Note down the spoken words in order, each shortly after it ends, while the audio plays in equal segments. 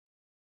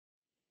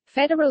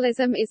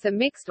Federalism is a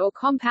mixed or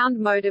compound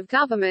mode of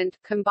government,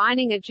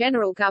 combining a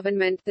general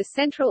government, the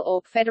central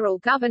or federal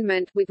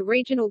government, with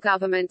regional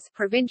governments,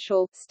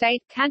 provincial,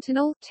 state,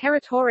 cantonal,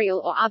 territorial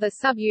or other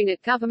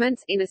subunit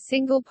governments, in a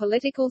single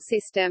political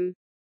system.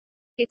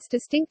 Its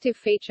distinctive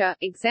feature,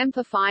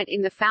 exemplified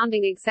in the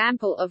founding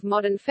example of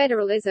modern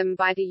federalism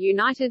by the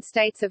United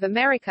States of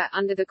America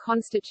under the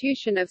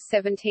Constitution of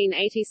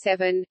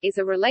 1787, is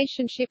a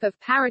relationship of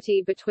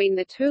parity between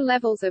the two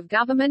levels of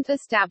government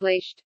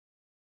established.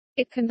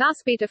 It can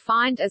thus be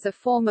defined as a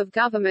form of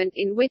government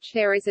in which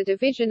there is a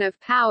division of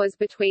powers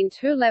between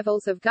two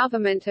levels of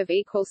government of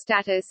equal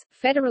status.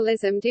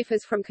 Federalism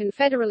differs from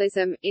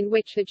confederalism, in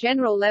which the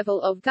general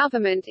level of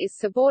government is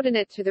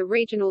subordinate to the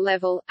regional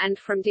level, and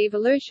from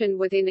devolution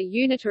within a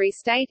unitary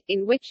state,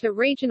 in which the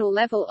regional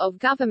level of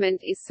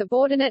government is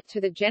subordinate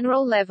to the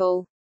general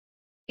level.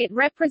 It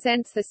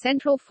represents the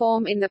central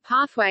form in the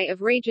pathway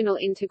of regional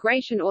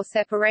integration or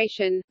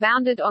separation,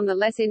 bounded on the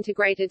less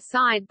integrated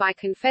side by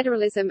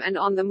confederalism and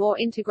on the more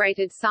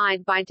integrated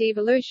side by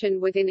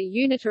devolution within a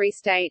unitary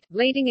state.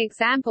 Leading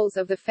examples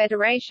of the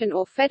federation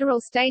or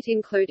federal state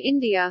include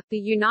India, the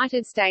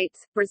United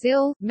States,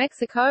 Brazil,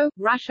 Mexico,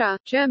 Russia,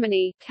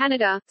 Germany,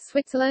 Canada,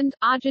 Switzerland,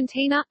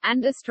 Argentina,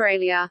 and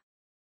Australia.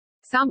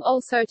 Some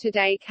also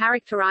today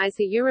characterize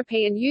the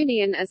European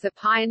Union as a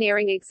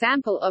pioneering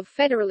example of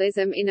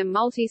federalism in a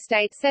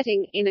multi-state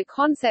setting, in a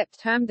concept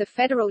termed the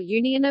Federal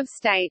Union of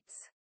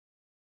States.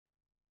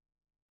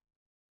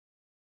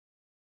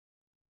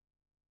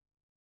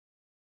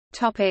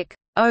 Topic.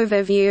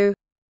 Overview.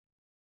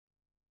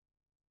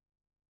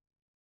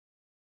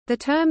 The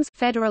terms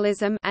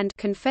 «federalism» and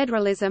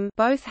 «confederalism»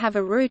 both have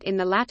a root in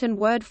the Latin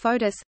word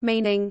 «foedus»,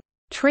 meaning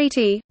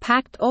 «treaty,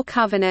 pact or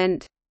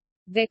covenant».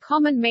 Their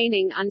common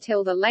meaning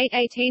until the late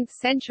 18th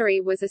century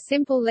was a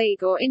simple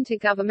league or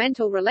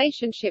intergovernmental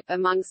relationship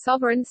among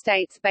sovereign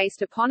states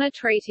based upon a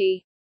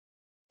treaty.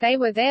 They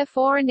were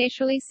therefore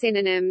initially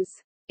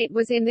synonyms. It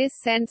was in this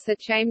sense that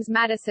James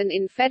Madison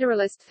in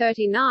Federalist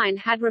 39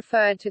 had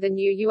referred to the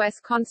new U.S.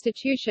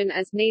 Constitution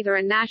as neither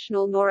a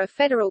national nor a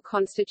federal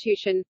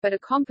constitution, but a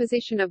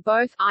composition of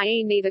both,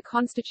 i.e. neither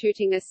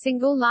constituting a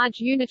single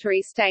large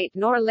unitary state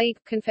nor a league,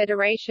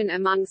 confederation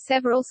among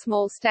several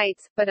small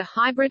states, but a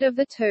hybrid of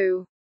the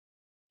two.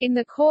 In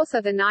the course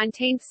of the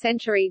 19th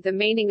century the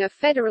meaning of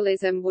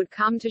federalism would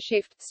come to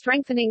shift,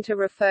 strengthening to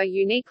refer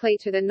uniquely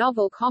to the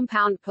novel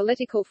compound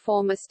political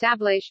form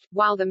established,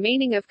 while the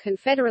meaning of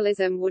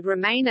confederalism would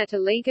remain at a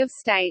league of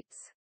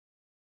states.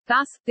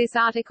 Thus, this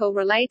article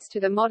relates to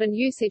the modern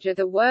usage of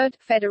the word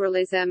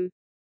federalism.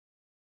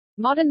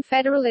 Modern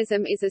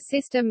federalism is a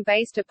system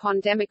based upon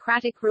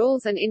democratic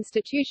rules and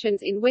institutions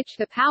in which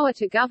the power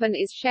to govern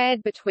is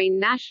shared between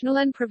national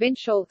and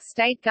provincial,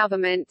 state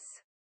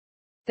governments.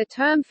 The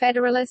term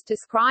federalist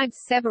describes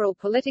several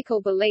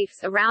political beliefs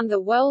around the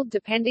world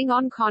depending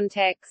on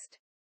context.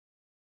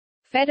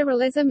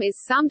 Federalism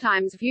is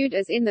sometimes viewed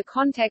as in the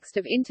context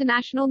of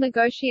international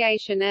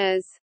negotiation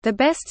as the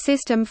best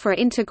system for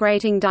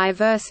integrating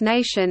diverse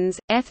nations,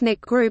 ethnic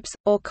groups,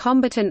 or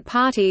combatant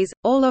parties,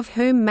 all of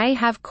whom may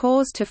have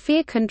cause to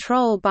fear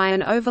control by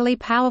an overly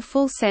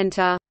powerful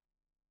center.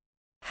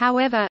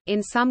 However,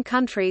 in some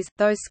countries,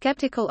 those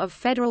skeptical of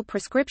federal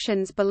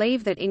prescriptions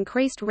believe that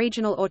increased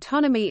regional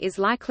autonomy is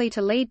likely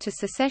to lead to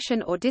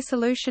secession or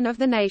dissolution of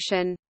the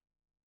nation.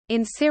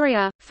 In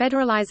Syria,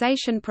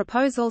 federalization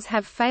proposals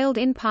have failed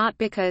in part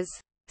because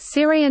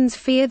Syrians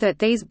fear that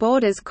these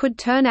borders could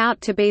turn out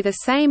to be the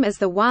same as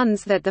the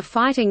ones that the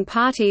fighting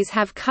parties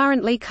have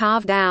currently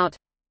carved out.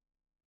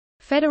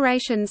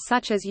 Federations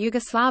such as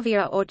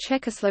Yugoslavia or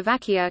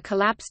Czechoslovakia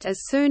collapsed as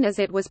soon as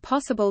it was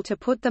possible to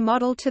put the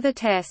model to the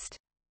test.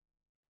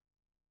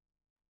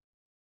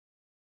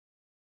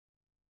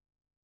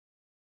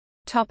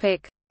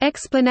 Topic: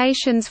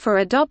 Explanations for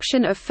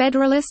adoption of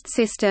federalist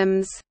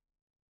systems.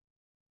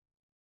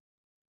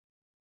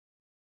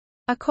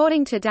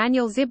 According to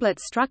Daniel Ziblatt,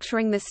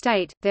 Structuring the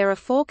State, there are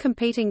four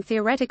competing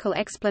theoretical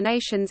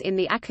explanations in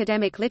the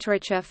academic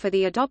literature for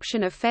the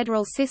adoption of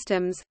federal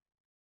systems.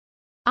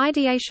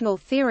 Ideational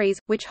theories,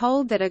 which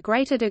hold that a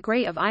greater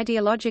degree of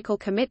ideological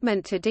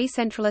commitment to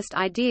decentralist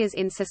ideas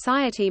in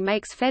society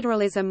makes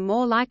federalism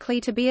more likely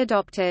to be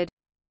adopted.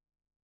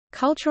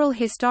 Cultural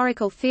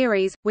historical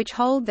theories, which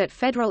hold that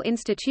federal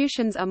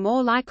institutions are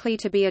more likely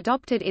to be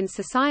adopted in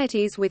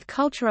societies with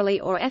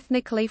culturally or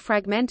ethnically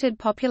fragmented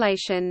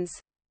populations.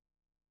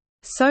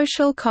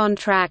 Social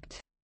contract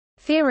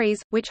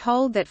theories, which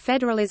hold that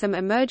federalism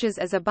emerges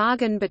as a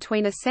bargain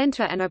between a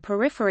center and a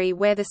periphery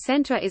where the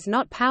center is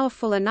not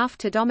powerful enough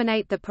to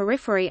dominate the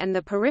periphery and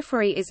the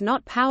periphery is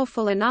not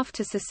powerful enough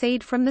to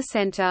secede from the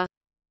center.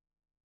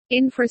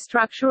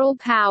 Infrastructural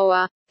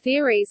power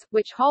theories,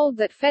 which hold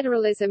that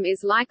federalism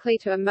is likely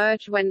to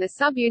emerge when the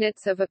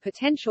subunits of a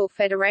potential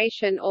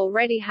federation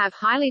already have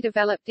highly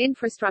developed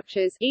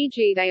infrastructures,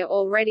 e.g. they are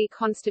already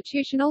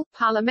constitutional,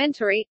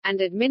 parliamentary,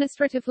 and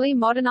administratively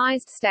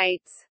modernized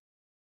states.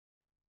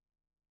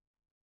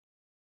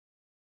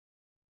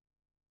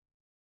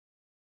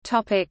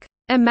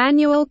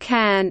 Immanuel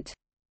Kant.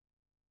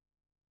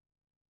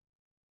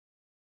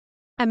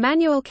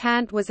 Immanuel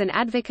Kant was an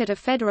advocate of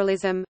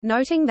federalism,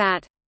 noting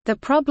that, "The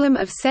problem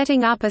of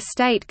setting up a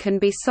state can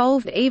be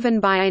solved even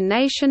by a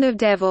nation of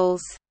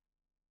devils,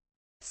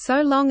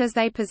 so long as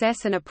they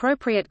possess an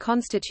appropriate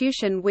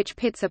constitution which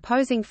pits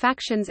opposing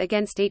factions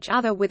against each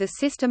other with a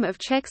system of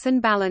checks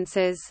and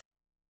balances."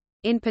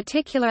 In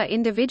particular,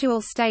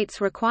 individual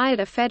states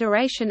required a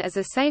federation as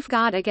a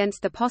safeguard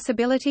against the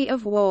possibility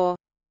of war.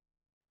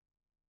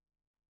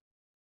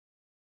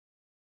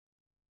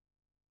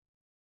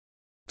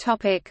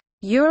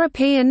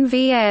 European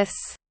vs.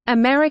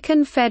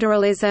 American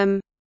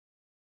federalism.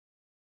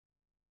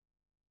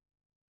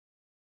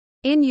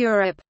 In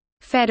Europe,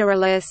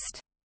 "federalist"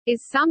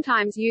 is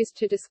sometimes used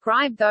to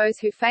describe those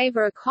who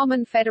favor a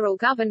common federal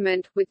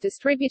government, with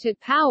distributed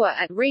power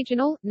at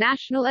regional,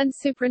 national and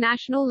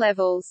supranational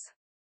levels.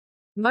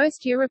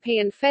 Most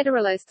European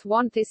federalists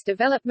want this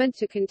development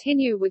to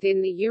continue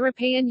within the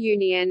European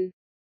Union.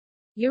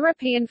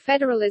 European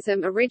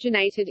federalism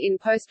originated in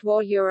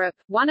post-war Europe.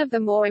 One of the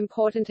more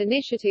important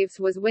initiatives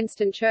was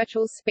Winston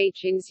Churchill's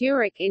speech in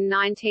Zurich in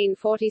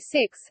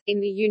 1946. In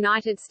the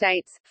United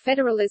States,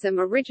 federalism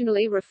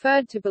originally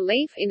referred to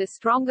belief in a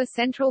stronger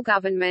central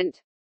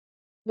government.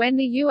 When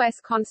the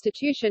U.S.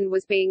 Constitution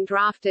was being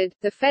drafted,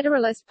 the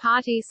Federalist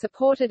Party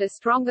supported a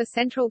stronger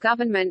central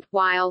government,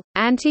 while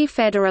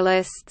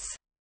anti-federalists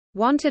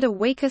wanted a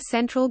weaker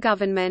central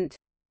government.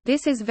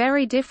 This is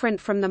very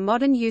different from the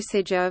modern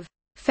usage of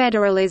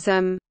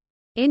federalism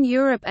in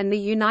Europe and the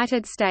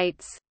United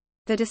States.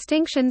 The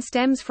distinction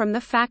stems from the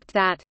fact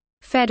that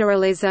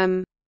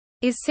federalism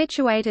is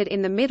situated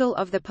in the middle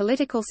of the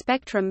political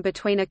spectrum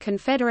between a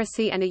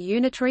confederacy and a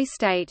unitary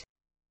state.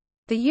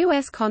 The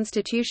U.S.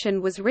 Constitution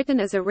was written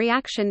as a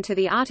reaction to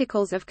the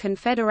Articles of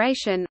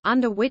Confederation,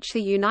 under which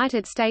the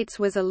United States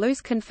was a loose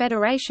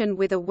confederation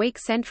with a weak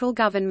central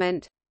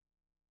government.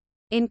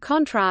 In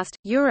contrast,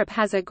 Europe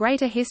has a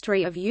greater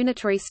history of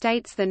unitary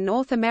states than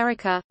North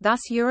America, thus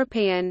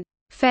European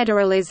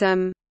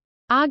federalism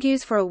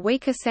argues for a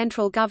weaker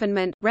central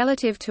government,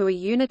 relative to a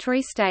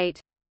unitary state.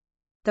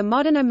 The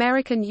modern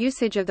American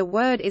usage of the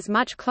word is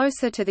much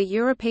closer to the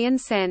European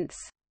sense.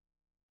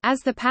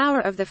 As the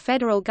power of the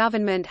federal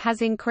government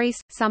has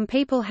increased, some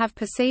people have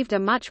perceived a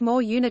much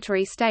more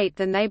unitary state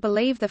than they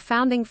believe the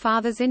Founding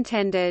Fathers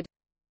intended.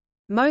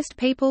 Most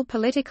people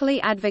politically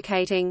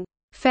advocating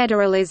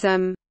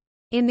federalism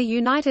in the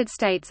United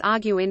States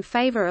argue in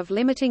favor of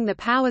limiting the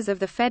powers of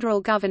the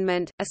federal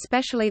government,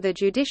 especially the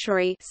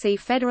judiciary. See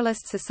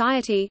Federalist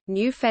Society,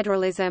 New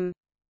Federalism.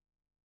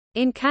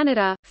 In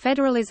Canada,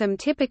 federalism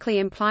typically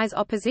implies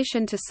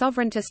opposition to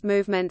sovereigntist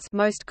movements,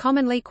 most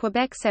commonly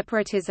Quebec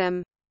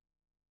separatism.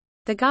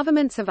 The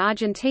governments of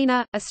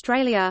Argentina,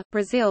 Australia,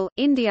 Brazil,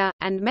 India,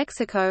 and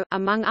Mexico,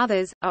 among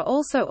others, are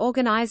also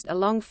organized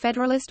along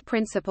federalist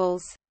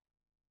principles.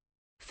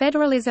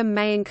 Federalism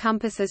may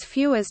encompass as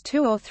few as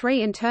 2 or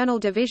 3 internal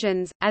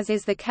divisions, as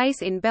is the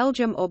case in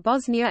Belgium or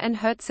Bosnia and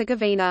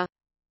Herzegovina.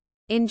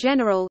 In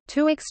general,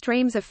 2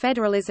 extremes of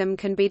federalism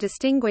can be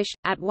distinguished.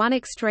 At one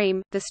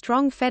extreme, the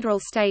strong federal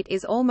state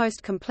is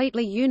almost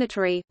completely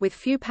unitary, with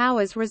few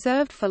powers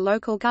reserved for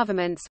local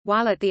governments,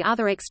 while at the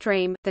other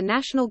extreme, the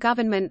national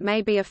government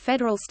may be a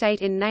federal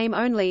state in name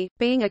only,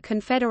 being a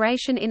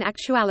confederation in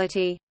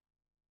actuality.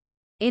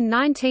 In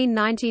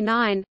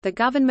 1999, the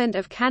Government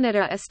of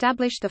Canada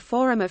established the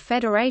Forum of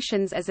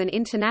Federations as an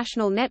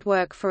international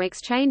network for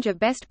exchange of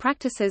best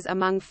practices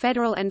among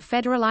federal and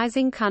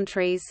federalizing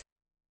countries.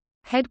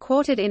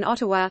 Headquartered in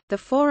Ottawa, the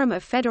Forum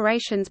of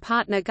Federations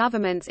partner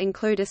governments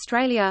include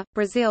Australia,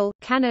 Brazil,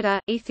 Canada,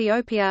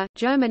 Ethiopia,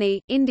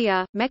 Germany,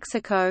 India,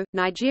 Mexico,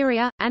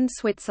 Nigeria, and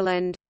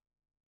Switzerland.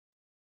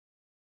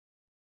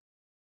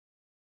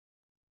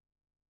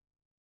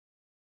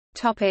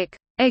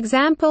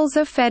 Examples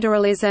of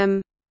federalism.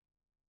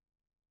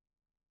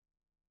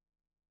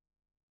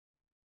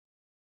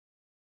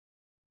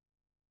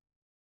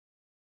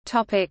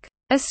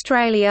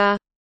 Australia.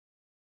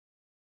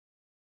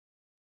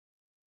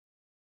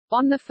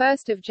 On 1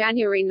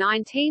 January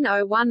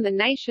 1901, the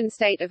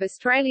nation-state of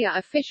Australia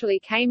officially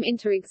came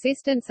into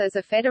existence as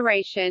a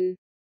federation.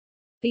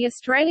 The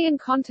Australian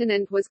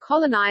continent was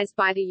colonised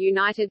by the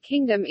United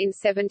Kingdom in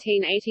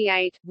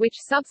 1788, which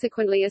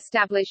subsequently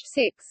established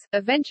 6,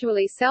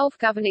 eventually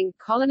self-governing,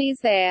 colonies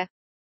there.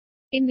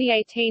 In the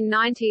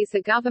 1890s,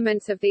 the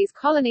governments of these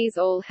colonies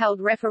all held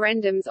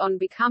referendums on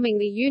becoming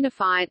the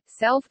unified,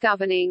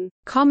 self-governing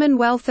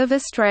Commonwealth of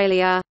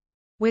Australia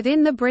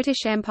within the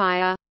British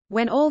Empire.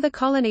 When all the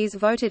colonies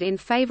voted in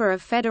favour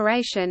of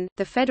federation,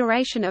 the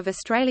Federation of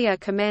Australia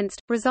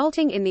commenced,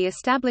 resulting in the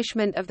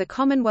establishment of the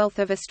Commonwealth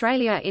of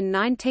Australia in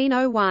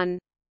 1901.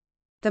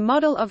 The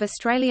model of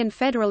Australian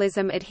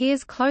federalism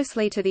adheres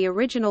closely to the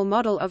original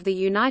model of the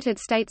United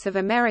States of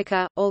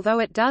America, although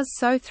it does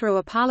so through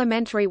a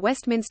parliamentary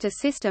Westminster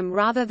system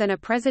rather than a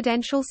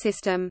presidential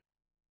system.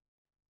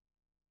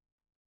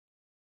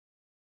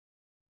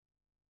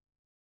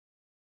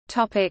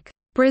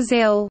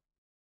 Brazil.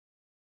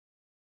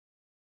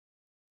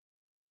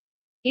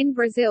 In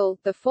Brazil,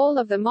 the fall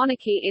of the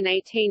monarchy in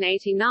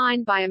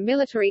 1889 by a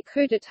military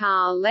coup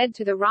d'état led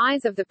to the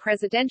rise of the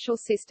presidential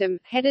system,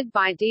 headed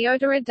by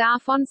Deodoro da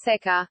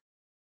Fonseca.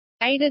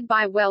 Aided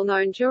by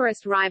well-known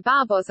jurist Rui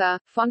Barbosa,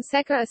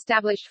 Fonseca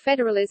established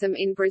federalism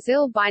in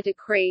Brazil by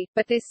decree,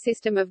 but this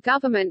system of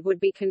government would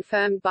be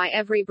confirmed by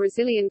every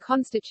Brazilian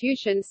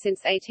constitution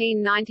since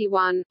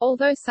 1891,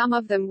 although some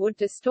of them would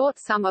distort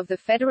some of the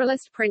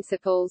federalist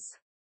principles.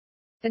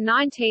 The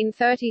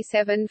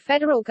 1937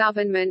 federal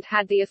government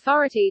had the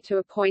authority to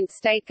appoint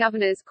state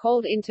governors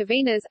called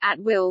intervenors at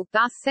will,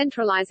 thus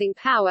centralizing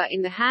power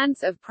in the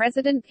hands of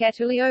President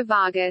Getúlio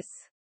Vargas.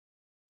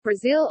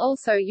 Brazil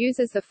also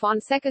uses the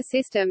Fonseca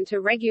system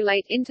to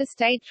regulate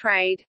interstate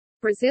trade.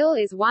 Brazil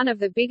is one of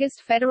the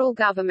biggest federal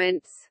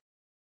governments.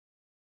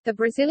 The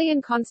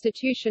Brazilian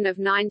Constitution of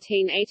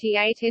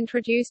 1988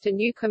 introduced a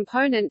new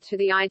component to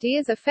the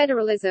ideas of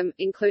federalism,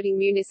 including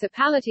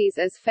municipalities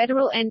as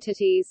federal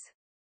entities.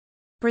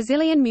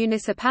 Brazilian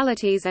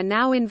municipalities are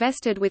now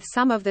invested with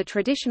some of the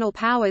traditional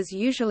powers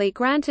usually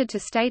granted to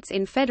states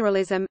in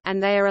federalism,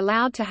 and they are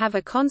allowed to have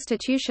a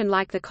constitution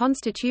like the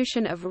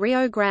Constitution of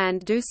Rio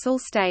Grande do Sul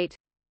state.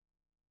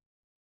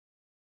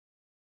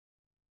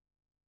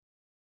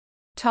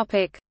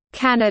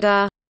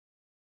 Canada.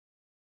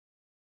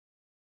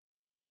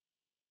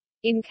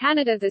 In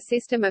Canada, the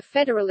system of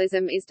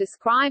federalism is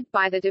described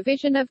by the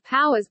division of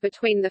powers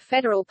between the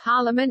federal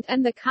parliament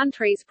and the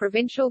country's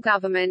provincial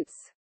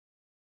governments.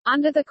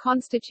 Under the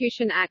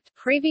Constitution Act,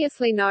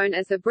 previously known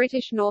as the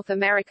British North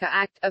America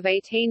Act of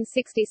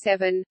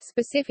 1867,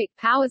 specific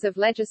powers of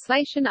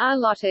legislation are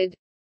allotted.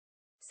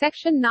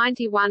 Section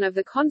 91 of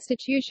the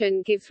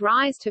Constitution gives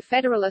rise to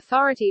federal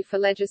authority for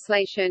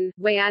legislation,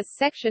 whereas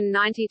Section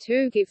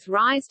 92 gives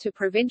rise to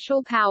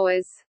provincial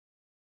powers.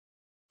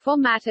 For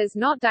matters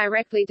not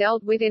directly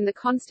dealt with in the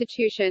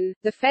Constitution,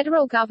 the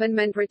federal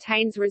government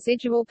retains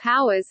residual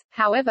powers.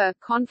 However,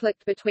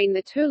 conflict between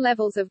the two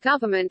levels of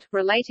government,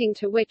 relating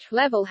to which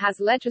level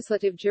has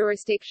legislative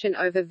jurisdiction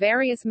over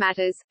various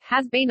matters,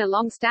 has been a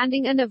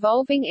long-standing and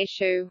evolving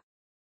issue.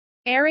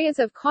 Areas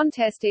of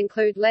contest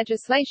include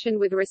legislation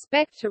with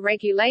respect to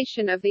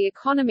regulation of the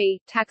economy,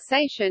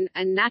 taxation,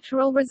 and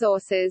natural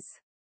resources.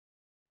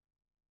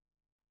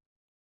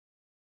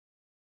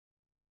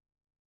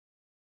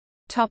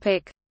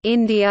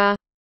 India.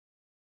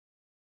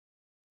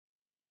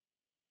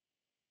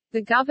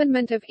 The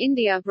Government of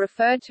India,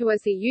 referred to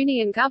as the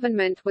Union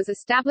Government, was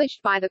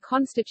established by the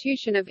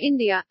Constitution of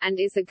India, and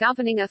is the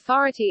governing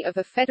authority of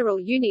a federal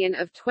union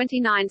of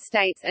 29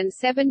 states and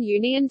 7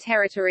 union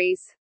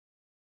territories.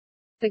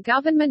 The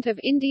Government of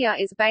India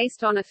is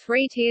based on a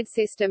three-tiered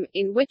system,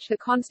 in which the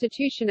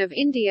Constitution of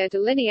India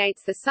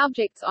delineates the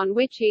subjects on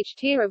which each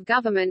tier of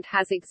government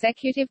has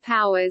executive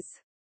powers.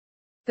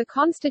 The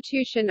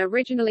Constitution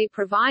originally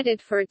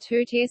provided for a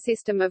two-tier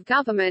system of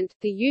government,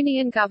 the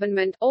Union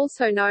Government,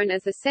 also known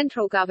as the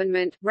Central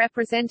Government,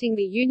 representing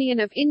the Union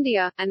of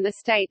India, and the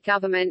state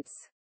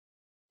governments.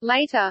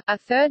 Later, a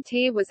third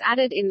tier was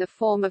added in the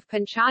form of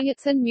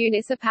panchayats and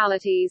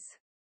municipalities.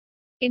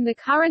 In the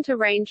current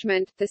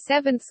arrangement, the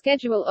seventh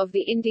schedule of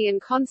the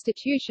Indian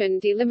Constitution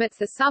delimits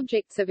the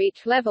subjects of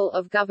each level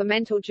of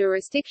governmental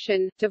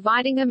jurisdiction,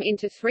 dividing them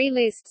into 3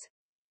 lists.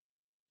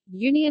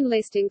 Union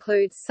list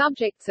includes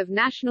subjects of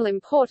national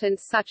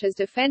importance such as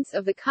defense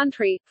of the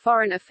country,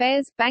 foreign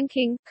affairs,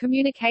 banking,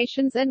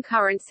 communications and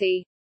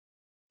currency.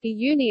 The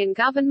Union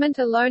government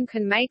alone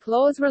can make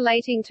laws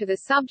relating to the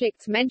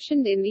subjects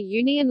mentioned in the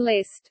Union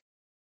list.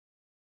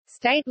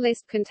 State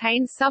list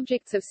contains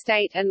subjects of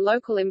state and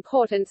local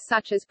importance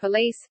such as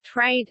police,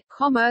 trade,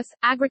 commerce,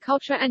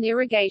 agriculture and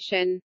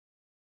irrigation.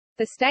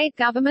 The state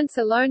governments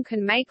alone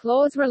can make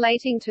laws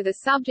relating to the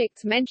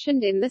subjects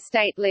mentioned in the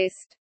state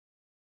list.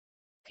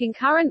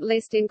 Concurrent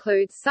list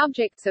includes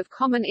subjects of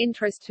common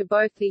interest to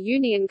both the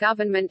Union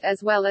government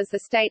as well as the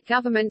state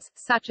governments,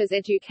 such as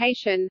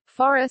education,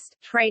 forest,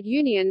 trade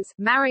unions,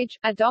 marriage,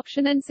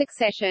 adoption and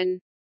succession.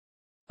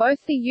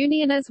 Both the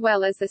Union as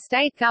well as the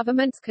state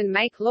governments can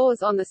make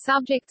laws on the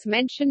subjects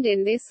mentioned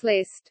in this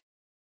list.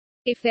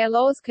 If their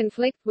laws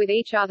conflict with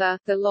each other,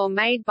 the law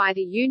made by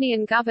the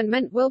Union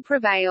government will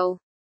prevail.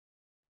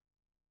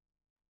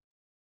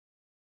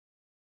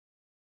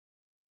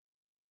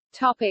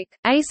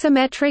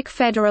 Asymmetric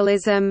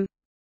federalism.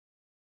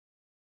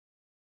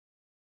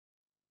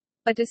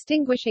 A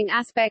distinguishing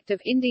aspect of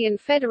Indian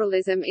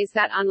federalism is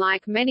that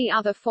unlike many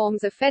other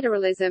forms of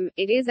federalism,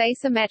 it is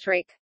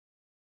asymmetric.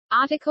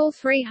 Article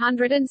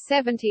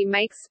 370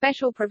 makes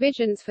special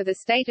provisions for the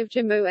state of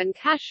Jammu and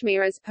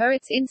Kashmir as per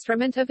its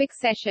instrument of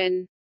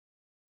accession.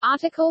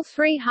 Article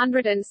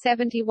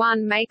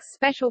 371 makes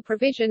special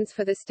provisions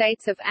for the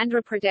states of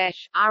Andhra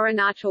Pradesh,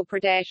 Arunachal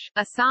Pradesh,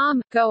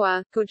 Assam,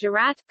 Goa,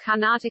 Gujarat,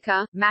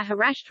 Karnataka,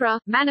 Maharashtra,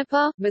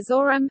 Manipur,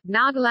 Mizoram,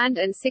 Nagaland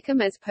and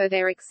Sikkim as per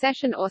their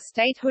accession or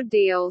statehood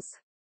deals.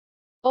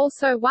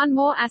 Also, one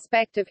more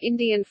aspect of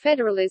Indian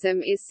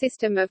federalism is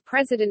system of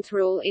president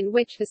rule, in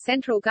which the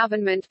central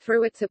government,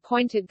 through its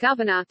appointed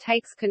governor,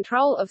 takes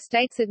control of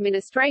state's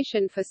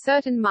administration for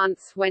certain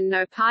months when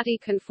no party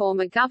can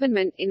form a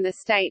government in the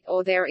state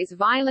or there is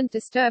violent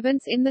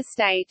disturbance in the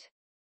state.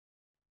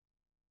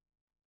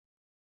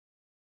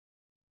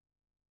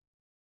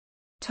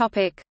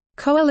 Topic: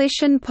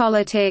 Coalition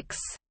politics.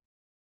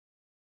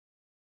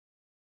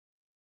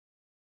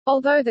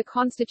 Although the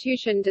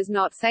constitution does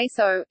not say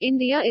so,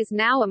 India is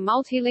now a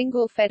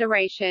multilingual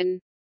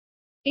federation.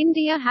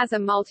 India has a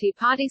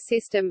multi-party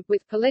system,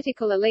 with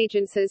political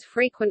allegiances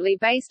frequently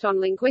based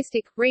on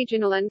linguistic,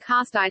 regional and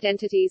caste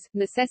identities,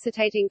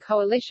 necessitating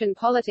coalition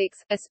politics,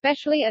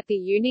 especially at the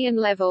union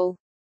level.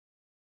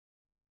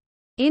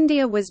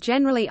 India was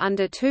generally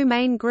under two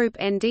main groups,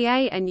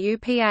 NDA and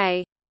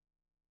UPA.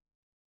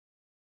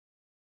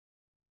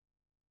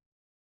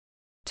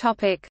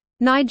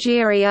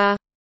 Nigeria.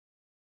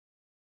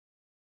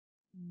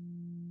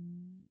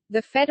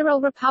 The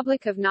Federal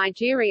Republic of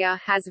Nigeria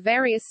has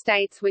various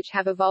states which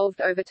have evolved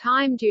over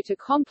time due to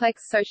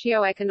complex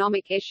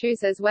socio-economic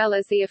issues as well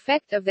as the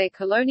effect of their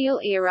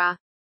colonial era.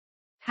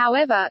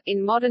 However,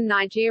 in modern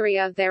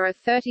Nigeria there are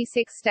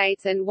 36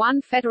 states and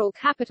one federal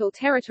capital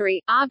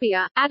territory: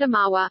 Abia,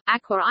 Adamawa,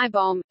 Akwa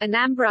Ibom,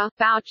 Anambra,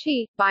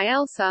 Bauchi,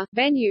 Bayelsa,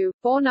 Benue,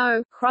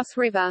 Borno, Cross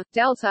River,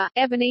 Delta,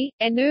 Ebonyi,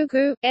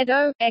 Enugu,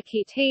 Edo,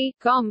 Ekiti,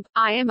 Gombe,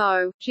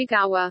 Imo,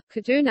 Jigawa,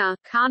 Kaduna,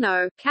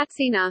 Kano,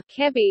 Katsina,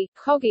 Kebbi,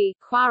 Kogi,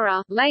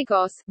 Kwara,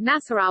 Lagos,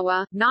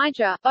 Nasarawa,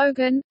 Niger,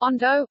 Ogun,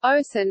 Ondo,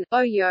 Osun,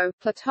 Oyo,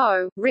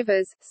 Plateau,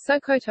 Rivers,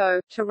 Sokoto,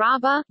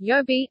 Taraba,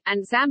 Yobe,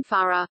 and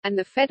Zamfara, and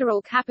the Federal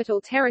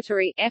Capital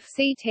Territory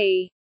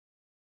 (FCT).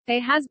 There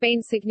has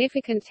been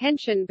significant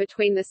tension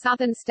between the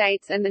southern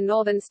states and the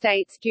northern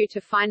states due to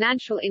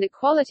financial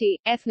inequality,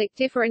 ethnic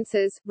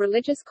differences,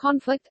 religious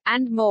conflict,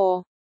 and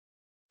more.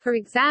 For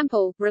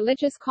example,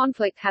 religious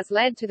conflict has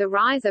led to the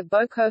rise of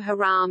Boko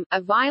Haram, a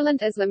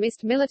violent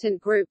Islamist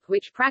militant group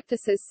which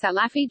practices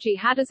Salafi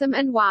jihadism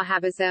and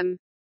Wahhabism.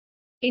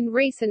 In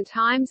recent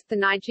times, the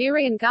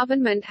Nigerian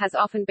government has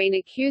often been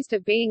accused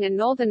of being a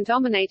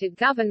northern-dominated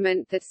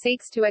government that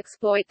seeks to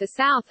exploit the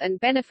South and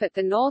benefit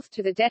the North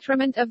to the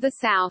detriment of the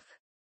South.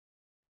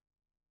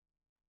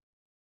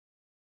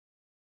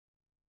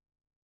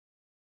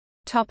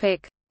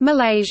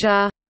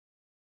 Malaysia.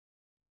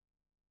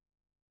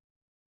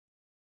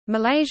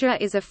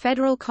 Malaysia is a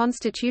federal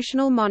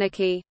constitutional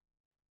monarchy.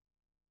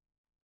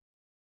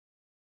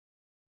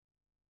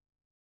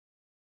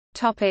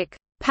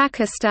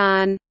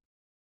 Pakistan.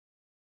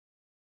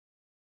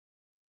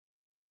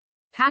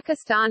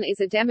 Pakistan is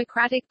a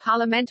democratic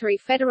parliamentary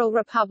federal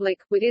republic,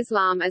 with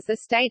Islam as the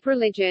state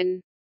religion.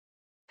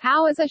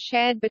 Powers are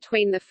shared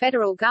between the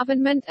federal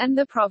government and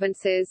the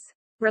provinces.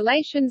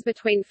 Relations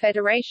between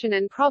federation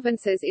and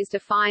provinces is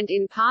defined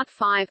in Part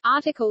 5,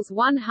 Articles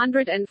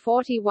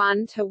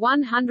 141 to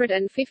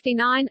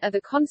 159 of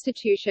the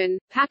Constitution.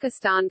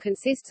 Pakistan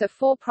consists of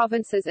 4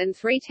 provinces and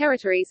 3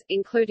 territories,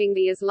 including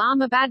the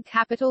Islamabad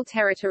Capital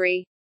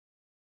Territory.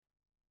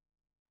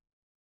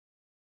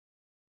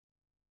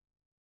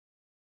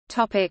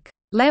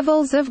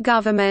 Levels of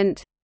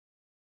government.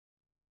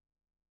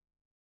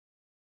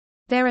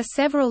 There are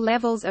several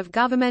levels of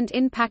government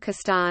in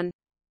Pakistan.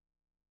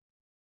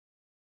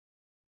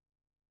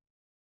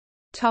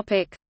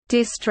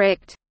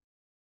 District.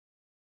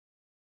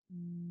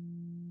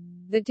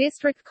 The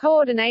District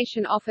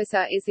Coordination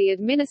Officer is the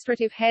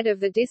administrative head of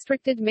the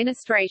district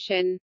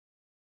administration.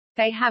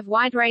 They have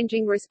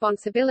wide-ranging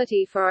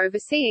responsibility for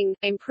overseeing,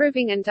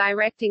 improving and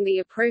directing the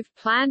approved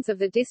plans of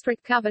the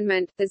district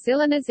government. The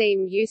Zilla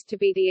Nazim used to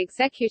be the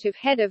executive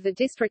head of the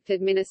district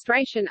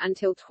administration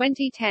until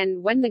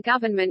 2010, when the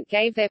government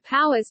gave their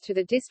powers to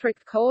the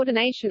district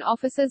coordination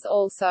officers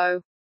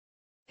also.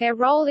 Their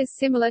role is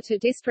similar to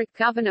district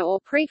governor or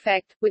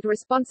prefect, with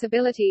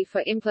responsibility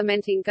for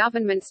implementing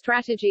government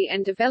strategy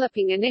and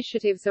developing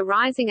initiatives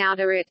arising out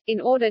of it,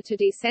 in order to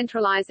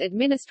decentralize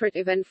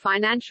administrative and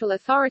financial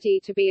authority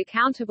to be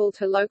accountable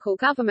to local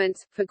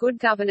governments, for good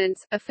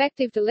governance,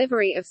 effective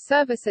delivery of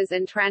services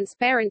and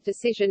transparent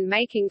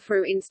decision-making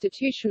through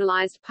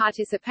institutionalized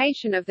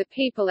participation of the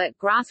people at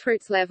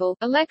grassroots level.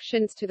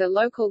 Elections to the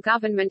local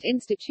government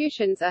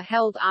institutions are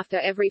held after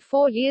every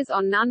 4 years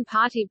on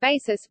non-party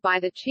basis by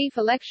the Chief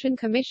Election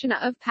Commissioner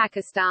of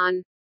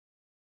Pakistan.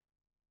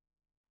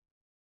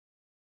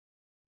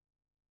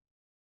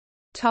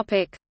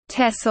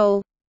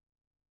 Tehsil.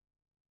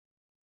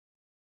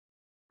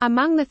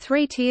 Among the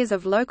 3 tiers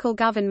of local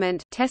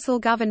government, Tehsil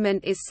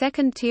government is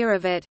second tier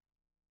of it.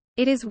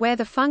 It is where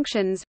the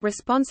functions,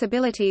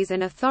 responsibilities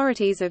and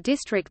authorities of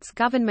districts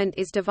government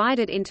is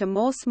divided into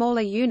more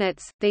smaller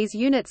units. These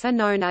units are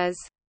known as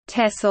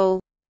Tehsil.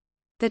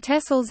 The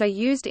tehsils are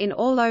used in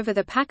all over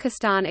the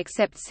Pakistan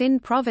except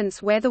Sindh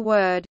province, where the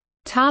word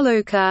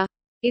taluka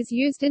is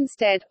used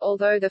instead,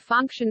 although the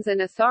functions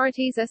and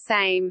authorities are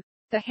same.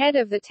 The head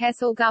of the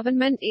Tehsil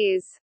government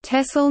is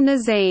Tehsil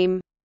Nazim,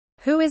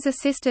 who is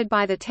assisted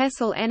by the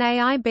Tehsil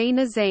Naib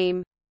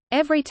Nazim.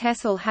 Every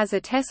tehsil has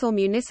a tehsil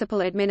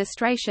municipal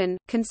administration,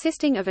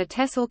 consisting of a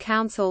tehsil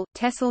council,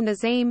 tehsil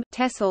nazim,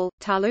 tehsil,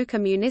 taluka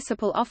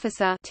municipal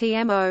officer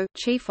 (TMO),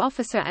 chief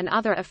officer and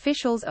other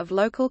officials of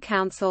local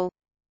council.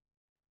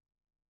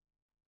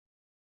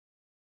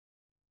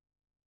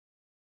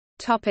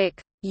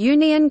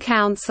 Union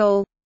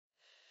Council.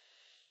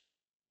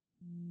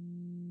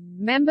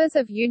 Members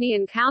of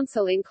Union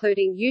Council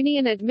including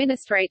Union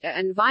Administrator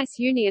and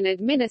Vice-Union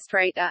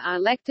Administrator are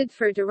elected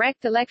through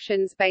direct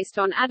elections based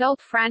on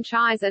adult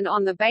franchise and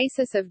on the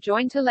basis of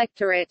joint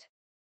electorate.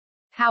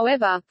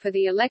 However, for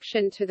the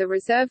election to the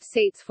reserved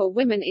seats for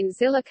women in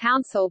Zilla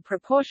Council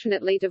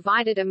proportionately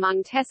divided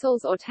among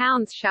tehsils or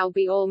towns shall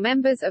be all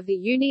members of the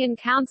Union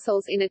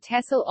Councils in a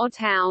tehsil or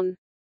town.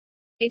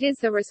 It is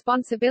the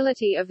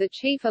responsibility of the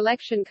Chief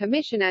Election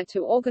Commissioner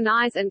to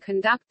organize and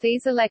conduct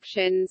these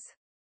elections.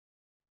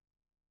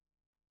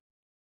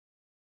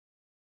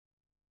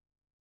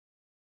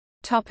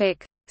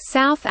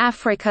 South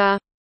Africa.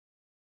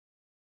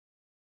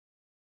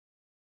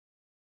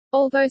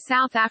 Although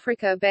South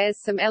Africa bears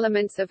some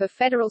elements of a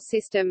federal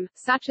system,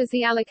 such as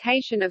the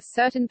allocation of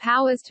certain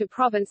powers to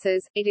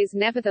provinces, it is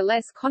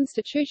nevertheless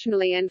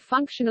constitutionally and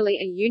functionally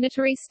a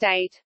unitary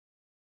state.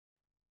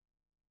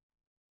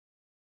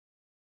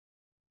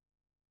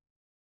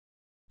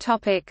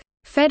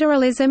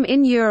 Federalism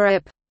in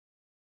Europe.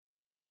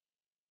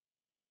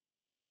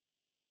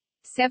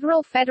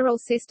 Several federal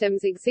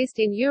systems exist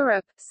in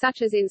Europe,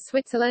 such as in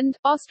Switzerland,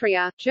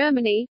 Austria,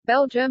 Germany,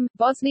 Belgium,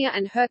 Bosnia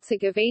and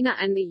Herzegovina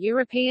and the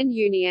European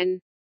Union.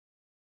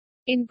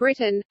 In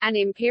Britain, an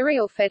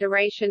imperial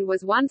federation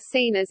was once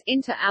seen as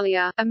inter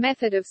alia, a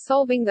method of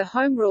solving the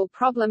Home Rule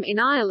problem in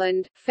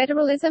Ireland.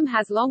 Federalism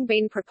has long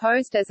been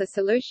proposed as a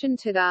solution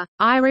to the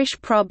Irish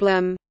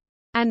problem,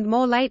 and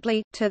more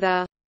lately, to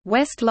the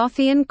West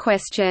Lothian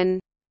question.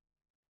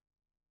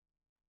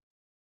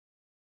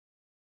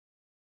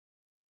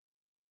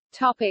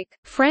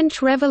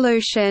 French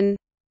Revolution.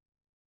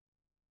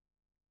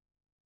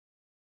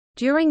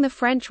 During the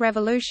French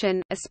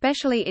Revolution,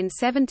 especially in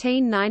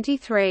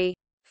 1793,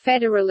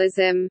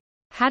 federalism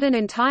had an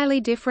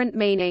entirely different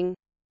meaning.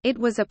 It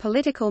was a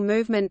political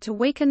movement to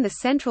weaken the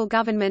central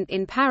government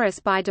in Paris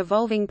by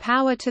devolving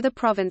power to the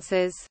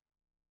provinces.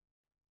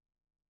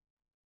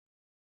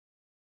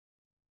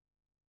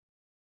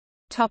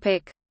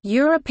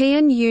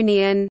 European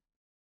Union.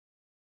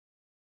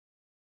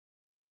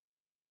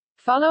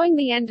 Following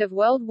the end of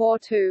World War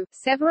II,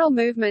 several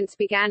movements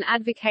began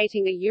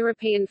advocating a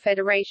European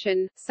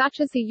federation, such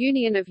as the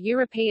Union of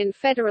European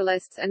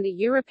Federalists and the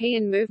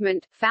European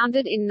Movement,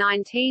 founded in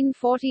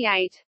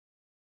 1948.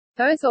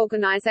 Those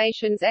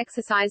organizations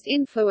exercised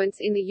influence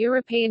in the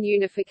European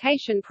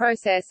unification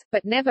process,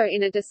 but never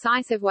in a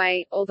decisive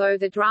way. Although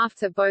the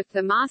drafts of both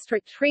the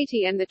Maastricht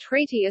Treaty and the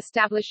treaty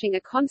establishing a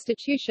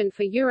constitution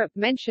for Europe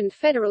mentioned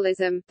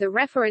federalism, the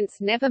reference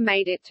never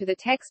made it to the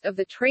text of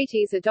the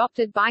treaties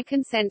adopted by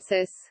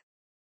consensus.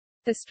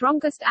 The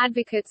strongest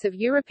advocates of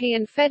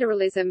European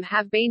federalism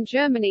have been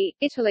Germany,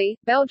 Italy,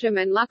 Belgium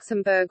and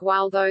Luxembourg,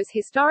 while those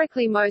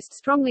historically most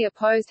strongly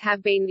opposed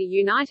have been the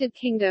United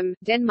Kingdom,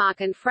 Denmark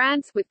and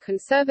France, with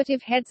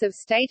conservative heads of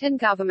state and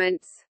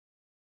governments.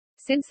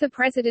 Since the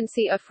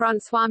presidency of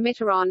François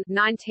Mitterrand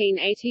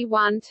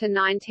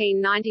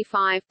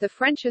 (1981–1995), the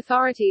French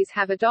authorities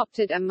have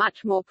adopted a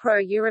much more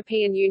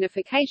pro-European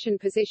unification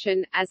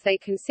position, as they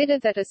consider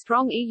that a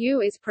strong EU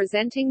is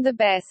presenting the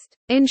best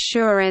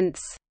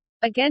insurance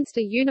against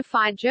a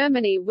unified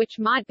Germany which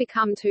might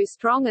become too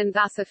strong and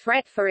thus a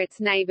threat for its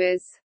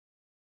neighbors.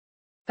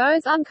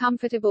 Those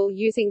uncomfortable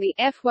using the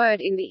F word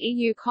in the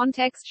EU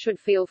context should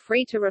feel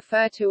free to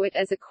refer to it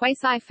as a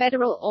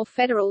quasi-federal or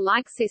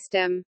federal-like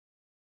system.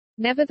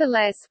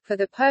 Nevertheless, for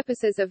the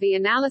purposes of the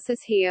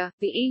analysis here,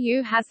 the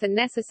EU has the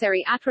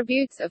necessary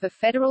attributes of a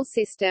federal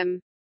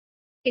system.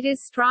 It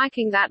is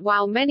striking that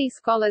while many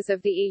scholars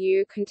of the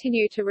EU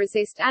continue to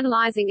resist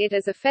analyzing it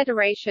as a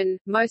federation,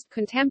 most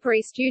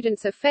contemporary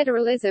students of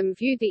federalism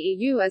view the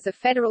EU as a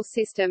federal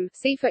system.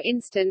 See for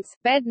instance,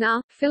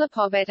 Bednar,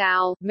 Filipov et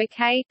al.,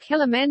 Mackay,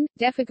 Kellerman,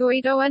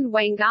 Defiguido and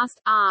Weingast,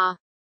 R.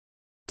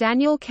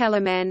 Daniel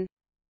Kellerman.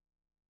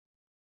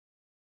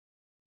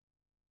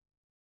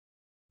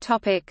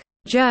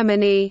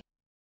 Germany.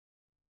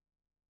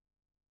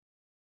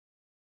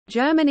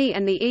 Germany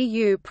and the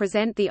EU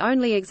present the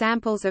only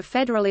examples of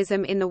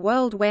federalism in the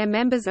world where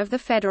members of the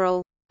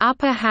federal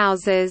upper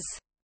houses,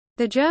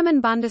 the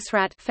German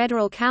Bundesrat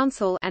Federal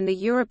Council and the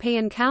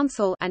European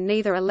Council, are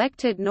neither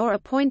elected nor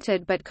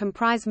appointed but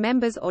comprise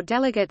members or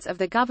delegates of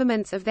the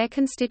governments of their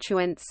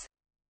constituents.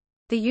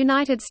 The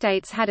United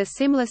States had a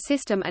similar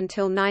system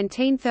until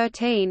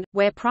 1913,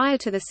 where prior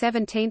to the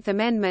 17th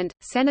Amendment,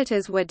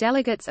 senators were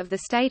delegates of the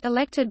state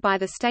elected by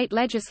the state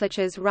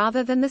legislatures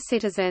rather than the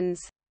citizens.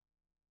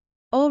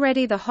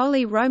 Already the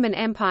Holy Roman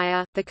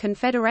Empire, the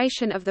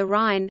Confederation of the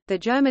Rhine, the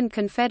German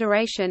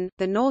Confederation,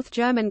 the North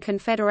German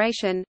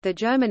Confederation, the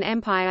German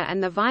Empire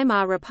and the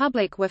Weimar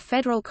Republic were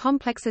federal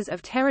complexes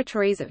of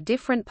territories of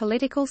different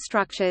political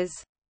structures.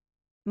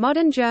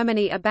 Modern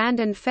Germany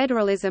abandoned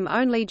federalism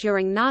only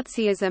during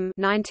Nazism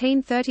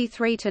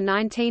 1933 to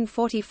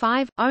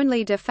 1945,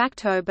 only de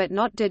facto but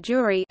not de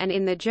jure, and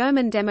in the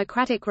German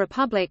Democratic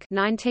Republic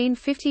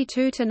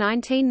 1952 to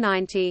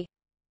 1990.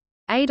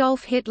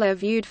 Adolf Hitler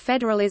viewed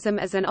federalism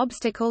as an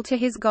obstacle to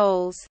his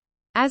goals.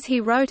 As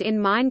he wrote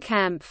in Mein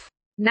Kampf,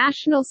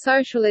 "National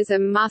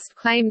Socialism must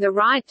claim the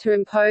right to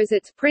impose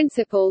its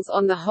principles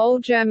on the whole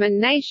German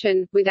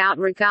nation, without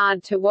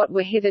regard to what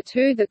were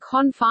hitherto the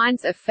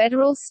confines of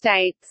federal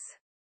states."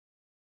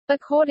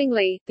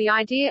 Accordingly, the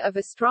idea of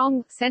a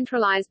strong,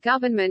 centralized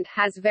government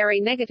has very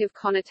negative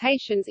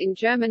connotations in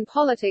German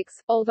politics,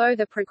 although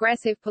the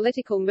progressive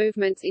political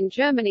movements in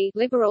Germany,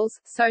 liberals,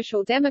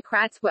 social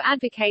democrats, were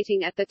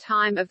advocating at the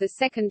time of the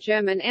Second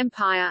German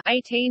Empire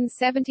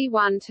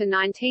 1871 to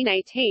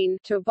 1918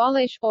 to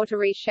abolish, or to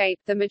reshape,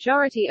 the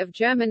majority of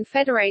German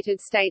federated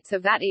states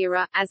of that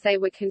era, as they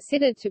were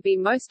considered to be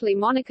mostly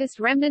monarchist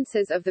remnants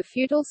of the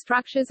feudal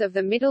structures of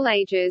the Middle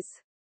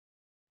Ages.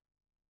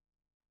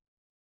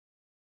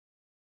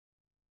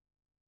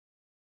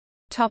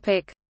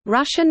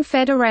 Russian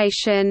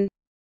Federation.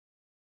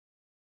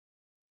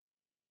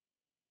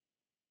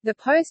 The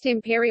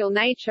post-imperial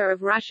nature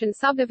of Russian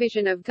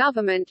subdivision of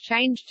government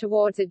changed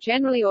towards a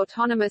generally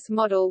autonomous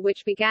model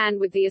which began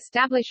with the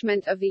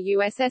establishment of the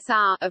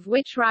USSR, of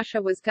which Russia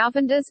was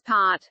governed as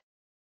part.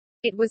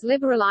 It was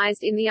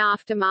liberalized in the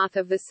aftermath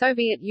of the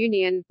Soviet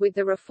Union, with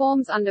the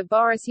reforms under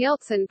Boris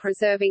Yeltsin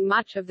preserving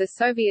much of the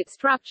Soviet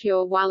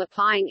structure while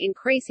applying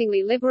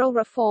increasingly liberal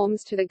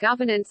reforms to the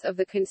governance of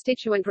the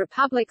constituent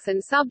republics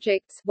and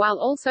subjects, while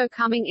also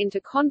coming into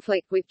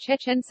conflict with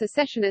Chechen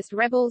secessionist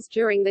rebels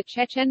during the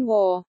Chechen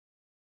War.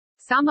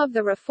 Some of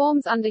the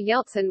reforms under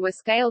Yeltsin were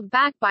scaled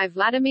back by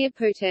Vladimir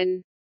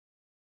Putin.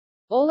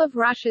 All of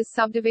Russia's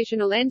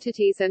subdivisional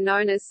entities are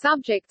known as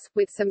subjects,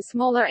 with some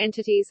smaller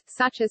entities,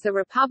 such as the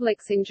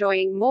republics,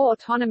 enjoying more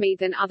autonomy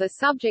than other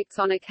subjects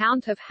on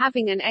account of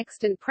having an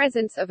extant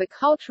presence of a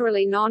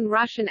culturally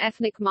non-Russian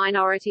ethnic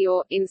minority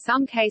or, in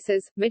some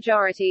cases,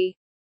 majority.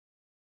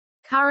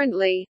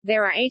 Currently,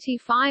 there are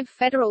 85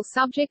 federal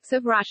subjects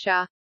of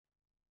Russia.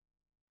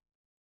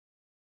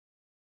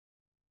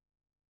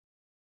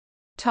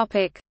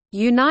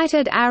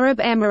 United Arab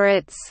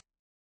Emirates.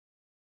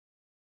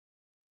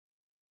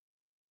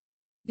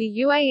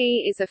 The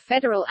UAE is a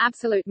federal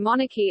absolute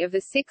monarchy of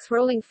the 6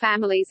 ruling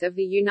families of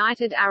the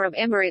United Arab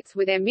Emirates,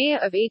 with emir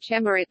of each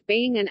emirate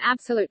being an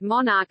absolute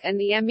monarch and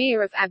the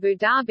emir of Abu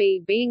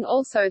Dhabi being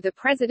also the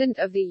president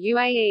of the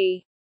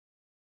UAE.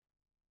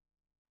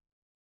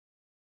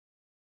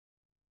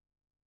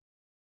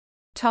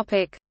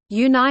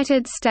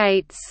 United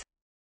States.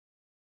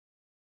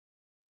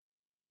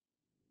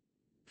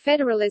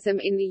 Federalism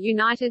in the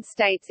United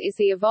States is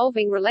the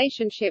evolving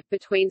relationship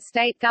between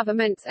state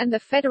governments and the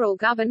federal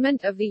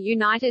government of the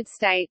United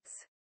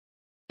States.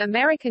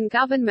 American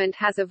government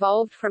has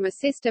evolved from a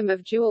system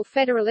of dual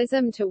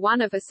federalism to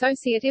one of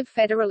associative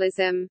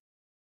federalism.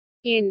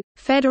 In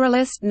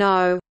Federalist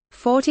No.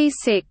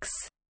 46,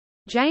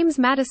 James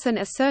Madison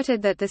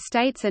asserted that the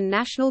states and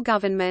national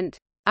government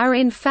are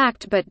in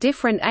fact but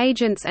different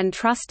agents and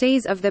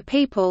trustees of the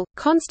people,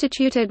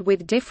 constituted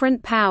with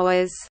different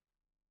powers.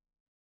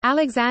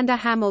 Alexander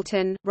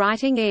Hamilton,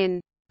 writing in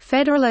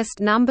Federalist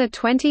No.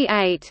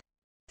 28,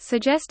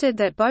 suggested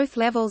that both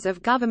levels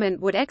of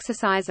government would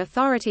exercise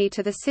authority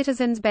to the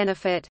citizens'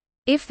 benefit.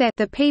 If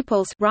the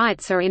people's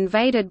rights are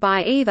invaded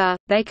by either,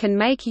 they can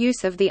make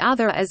use of the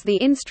other as the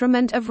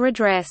instrument of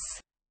redress.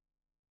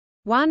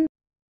 1.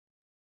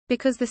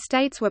 Because the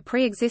states were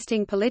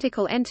pre-existing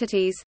political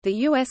entities, the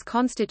U.S.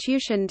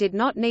 Constitution did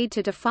not need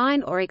to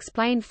define or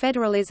explain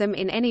federalism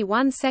in any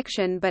one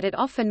section, but it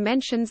often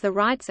mentions the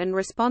rights and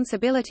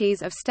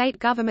responsibilities of state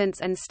governments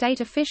and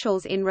state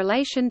officials in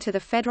relation to the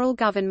federal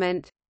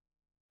government.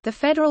 The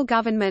federal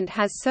government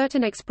has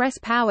certain express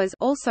powers,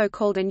 also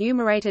called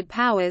enumerated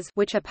powers,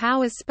 which are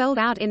powers spelled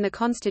out in the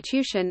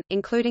Constitution,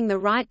 including the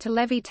right to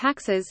levy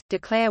taxes,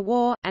 declare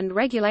war, and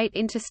regulate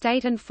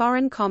interstate and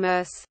foreign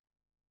commerce.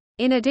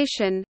 In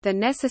addition, the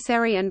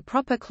necessary and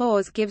proper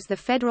clause gives the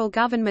federal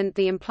government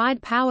the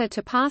implied power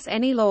to pass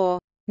any law,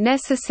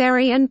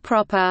 necessary and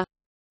proper,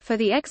 for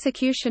the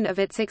execution of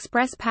its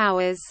express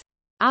powers.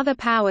 Other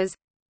powers,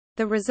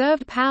 the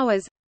reserved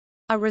powers,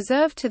 are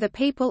reserved to the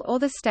people or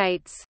the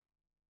states.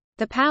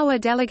 The power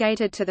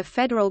delegated to the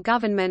federal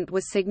government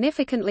was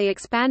significantly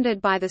expanded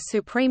by the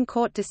Supreme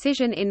Court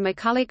decision in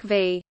McCulloch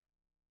v.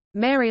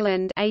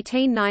 Maryland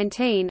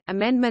 1819,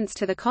 amendments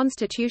to the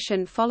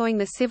Constitution following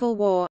the Civil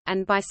War,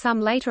 and by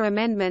some later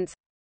amendments,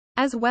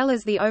 as well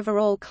as the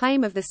overall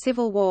claim of the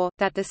Civil War,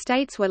 that the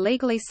states were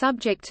legally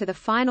subject to the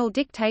final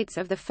dictates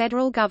of the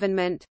federal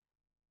government.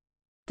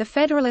 The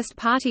Federalist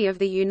Party of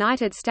the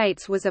United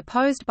States was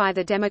opposed by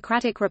the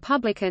Democratic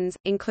Republicans,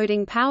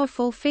 including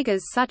powerful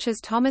figures such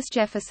as Thomas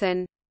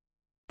Jefferson.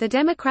 The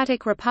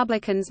Democratic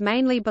Republicans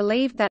mainly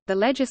believed that the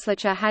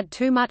legislature had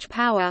too much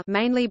power,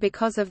 mainly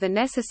because of the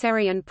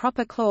necessary and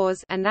proper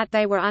clause, and that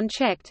they were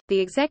unchecked.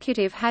 The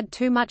executive had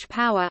too much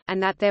power,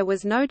 and that there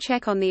was no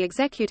check on the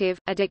executive,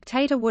 a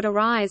dictator would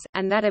arise,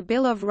 and that a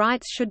Bill of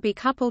Rights should be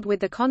coupled with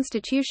the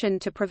Constitution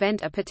to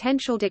prevent a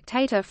potential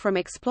dictator from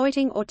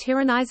exploiting or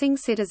tyrannizing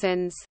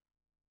citizens.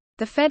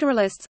 The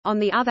Federalists, on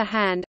the other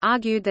hand,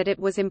 argued that it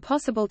was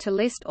impossible to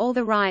list all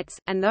the rights,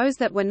 and those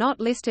that were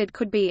not listed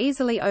could be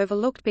easily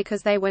overlooked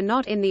because they were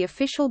not in the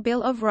official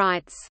Bill of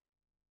Rights.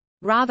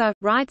 Rather,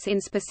 rights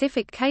in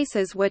specific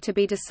cases were to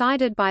be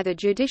decided by the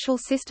judicial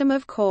system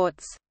of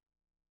courts.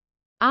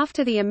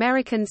 After the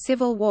American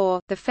Civil War,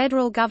 the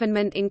federal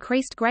government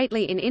increased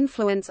greatly in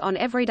influence on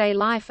everyday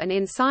life and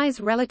in size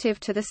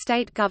relative to the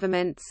state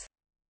governments.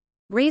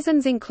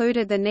 Reasons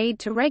included the need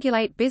to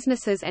regulate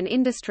businesses and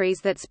industries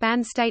that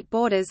span state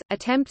borders,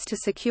 attempts to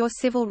secure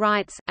civil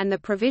rights, and the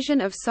provision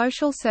of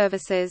social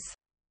services.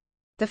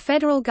 The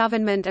federal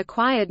government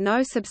acquired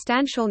no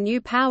substantial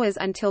new powers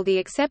until the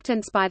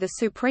acceptance by the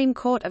Supreme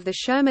Court of the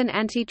Sherman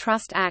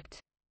Antitrust Act.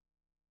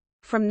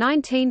 From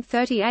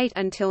 1938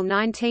 until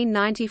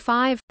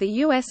 1995, the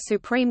U.S.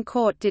 Supreme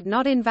Court did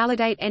not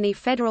invalidate any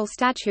federal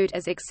statute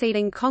as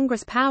exceeding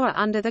Congress' power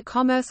under the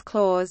Commerce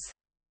Clause.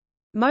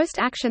 Most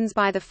actions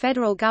by the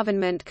federal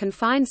government can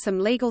find some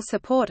legal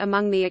support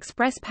among the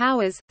express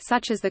powers,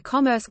 such as the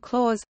Commerce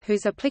Clause,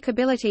 whose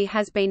applicability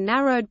has been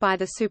narrowed by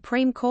the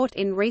Supreme Court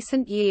in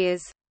recent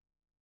years.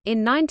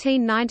 In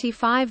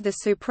 1995 the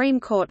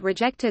Supreme Court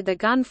rejected the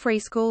Gun-Free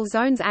School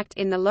Zones Act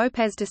in the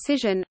Lopez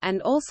decision,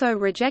 and also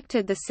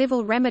rejected the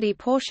civil remedy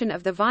portion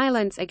of the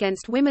Violence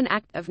Against Women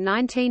Act of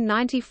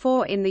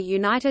 1994 in the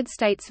United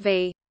States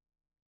v.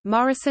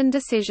 Morrison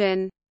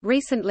decision.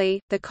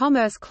 Recently, the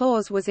Commerce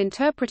Clause was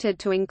interpreted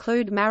to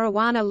include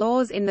marijuana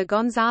laws in the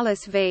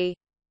Gonzales v.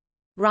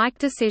 Reich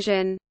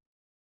decision.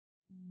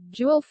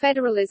 Dual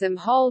federalism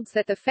holds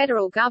that the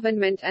federal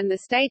government and the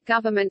state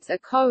governments are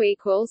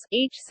co-equals,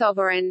 each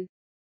sovereign.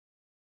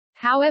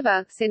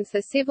 However, since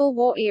the Civil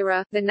War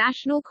era, the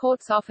national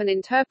courts often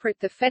interpret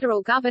the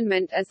federal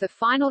government as the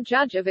final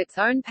judge of its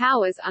own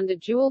powers under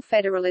dual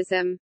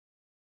federalism.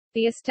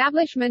 The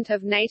establishment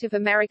of Native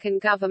American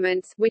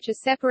governments, which are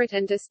separate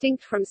and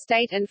distinct from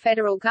state and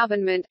federal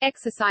government,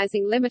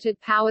 exercising limited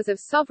powers of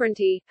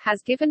sovereignty,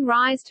 has given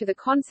rise to the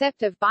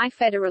concept of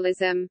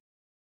bifederalism.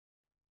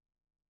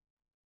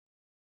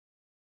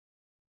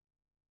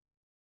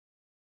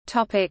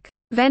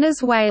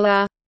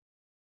 Venezuela.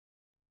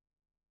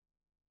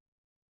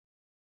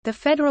 The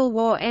Federal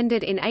War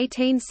ended in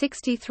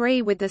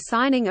 1863 with the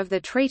signing of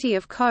the Treaty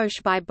of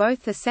Coche by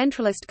both the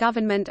centralist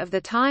government of the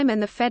time and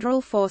the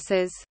federal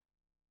forces.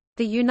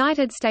 The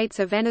United States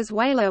of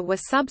Venezuela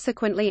was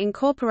subsequently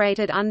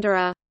incorporated under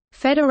a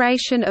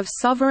 «federation of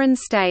sovereign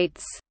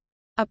states»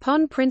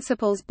 upon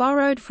principles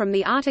borrowed from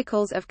the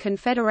Articles of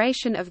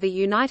Confederation of the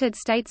United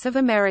States of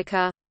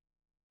America.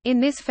 In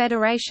this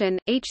federation,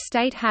 each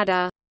state had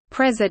a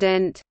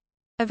 «president»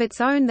 of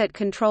its own that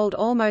controlled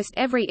almost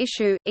every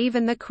issue,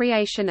 even the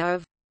creation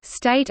of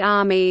 «state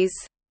armies»,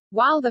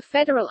 while the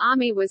Federal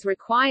Army was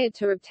required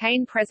to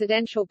obtain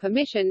presidential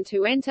permission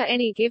to enter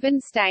any given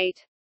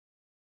state.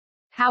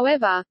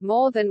 However,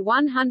 more than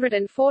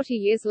 140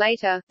 years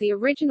later, the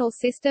original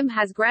system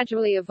has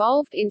gradually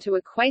evolved into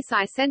a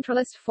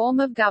quasi-centralist form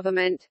of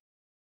government.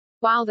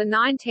 While the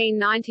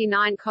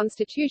 1999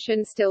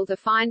 Constitution still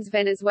defines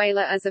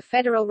Venezuela as a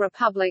federal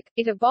republic,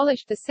 it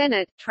abolished the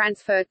Senate,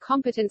 transferred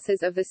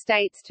competences of the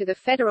states to the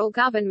federal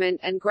government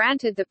and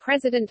granted the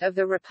President of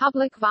the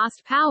Republic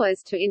vast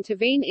powers to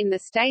intervene in the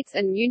states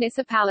and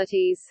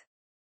municipalities.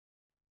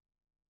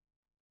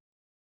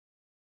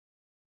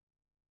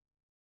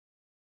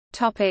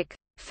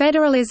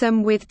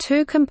 Federalism with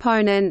two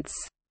components.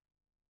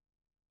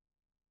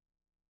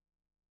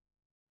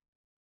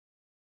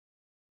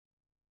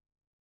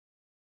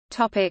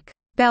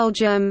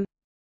 Belgium.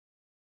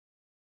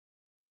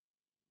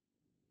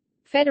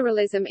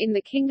 Federalism in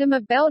the Kingdom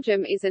of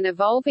Belgium is an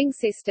evolving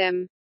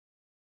system.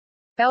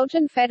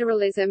 Belgian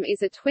federalism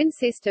is a twin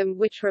system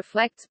which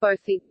reflects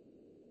both the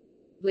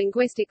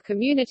linguistic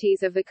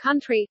communities of the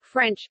country,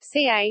 French,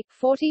 ca.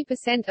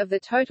 40% of the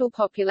total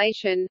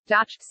population,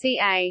 Dutch,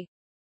 ca.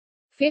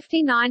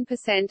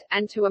 59%,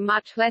 and to a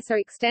much lesser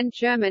extent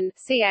German,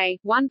 ca.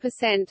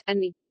 1%,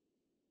 and the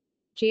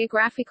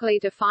geographically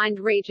defined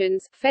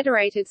regions,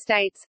 federated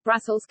states,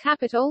 Brussels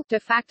capital, de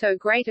facto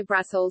Greater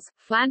Brussels,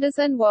 Flanders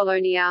and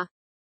Wallonia.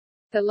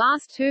 The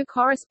last two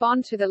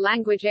correspond to the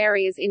language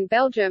areas in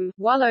Belgium,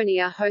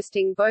 Wallonia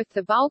hosting both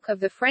the bulk of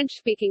the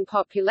French-speaking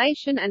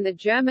population and the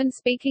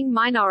German-speaking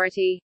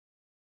minority.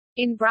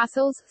 In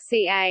Brussels,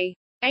 ca.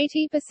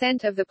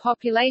 80% of the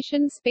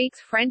population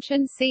speaks French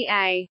and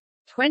ca.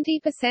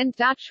 20%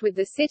 Dutch, with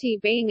the city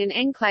being an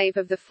enclave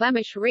of the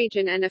Flemish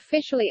region and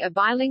officially a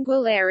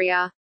bilingual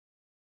area.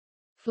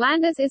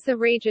 Flanders is the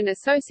region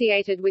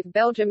associated with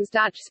Belgium's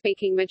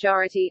Dutch-speaking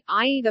majority,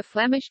 i.e. the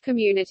Flemish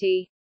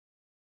community.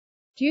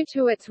 Due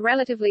to its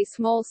relatively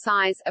small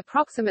size,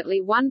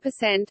 approximately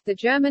 1%, the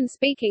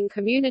German-speaking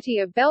community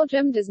of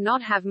Belgium does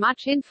not have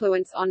much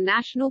influence on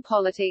national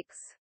politics.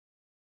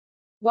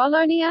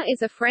 Wallonia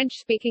is a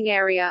French-speaking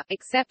area,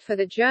 except for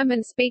the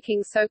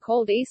German-speaking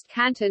so-called East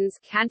Cantons,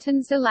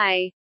 Cantons de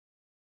Ley.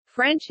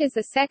 French is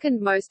the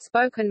second most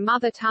spoken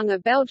mother tongue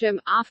of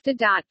Belgium, after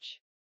Dutch.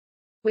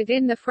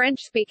 Within the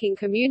French-speaking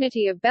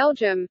community of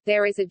Belgium,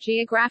 there is a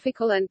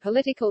geographical and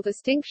political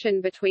distinction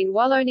between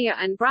Wallonia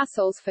and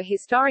Brussels for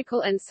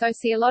historical and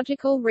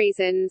sociological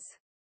reasons.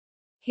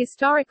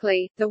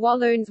 Historically, the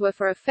Walloons were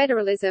for a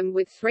federalism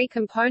with 3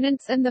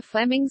 components and the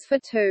Flemings for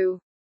 2.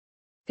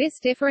 This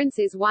difference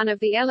is one of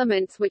the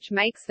elements which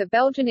makes the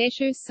Belgian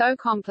issue so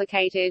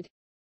complicated.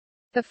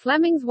 The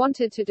Flemings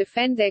wanted to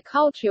defend their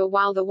culture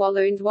while the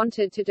Walloons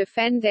wanted to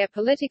defend their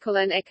political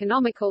and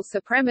economical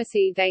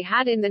supremacy they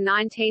had in the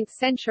 19th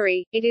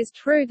century. It is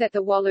true that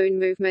the Walloon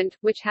movement,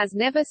 which has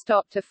never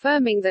stopped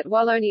affirming that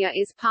Wallonia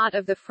is part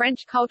of the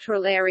French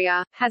cultural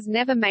area, has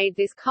never made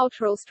this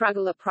cultural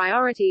struggle a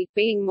priority,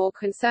 being more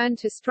concerned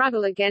to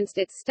struggle against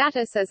its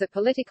status as a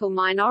political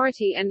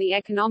minority and the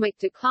economic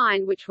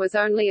decline which was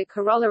only a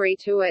corollary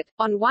to it.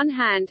 On one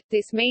hand,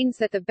 this means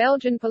that the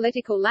Belgian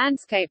political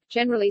landscape,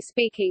 generally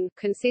speaking,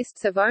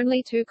 consists of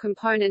only 2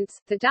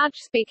 components, the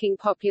Dutch-speaking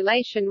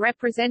population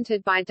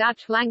represented by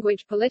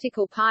Dutch-language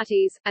political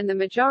parties, and the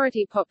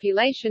majority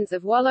populations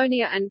of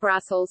Wallonia and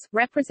Brussels,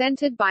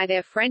 represented by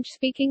their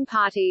French-speaking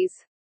parties.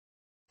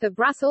 The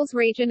Brussels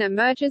region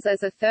emerges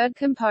as a 3rd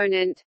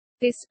component.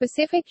 This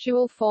specific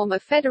dual form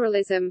of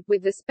federalism,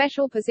 with the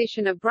special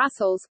position of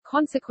Brussels,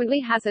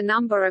 consequently has a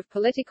number of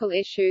political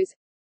issues,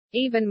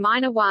 even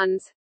minor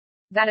ones,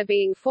 that are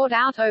being fought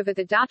out over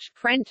the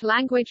Dutch-French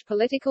language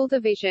political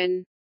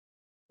division.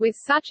 With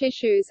such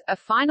issues, a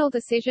final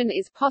decision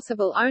is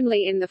possible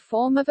only in the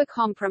form of a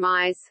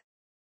compromise.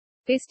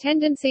 This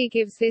tendency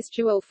gives this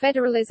dual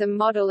federalism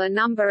model a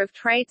number of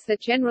traits that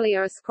generally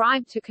are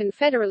ascribed to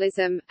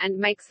confederalism, and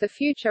makes the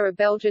future of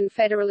Belgian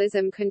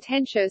federalism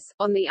contentious.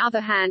 On the other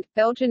hand,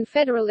 Belgian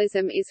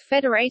federalism is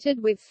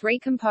federated with 3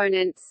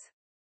 components.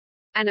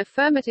 An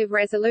affirmative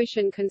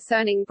resolution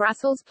concerning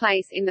Brussels'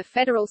 place in the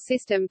federal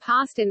system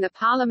passed in the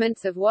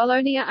parliaments of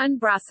Wallonia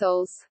and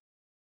Brussels.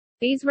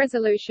 These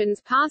resolutions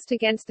passed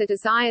against the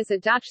desires of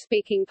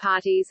Dutch-speaking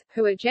parties,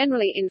 who are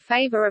generally in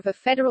favor of a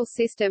federal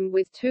system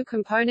with 2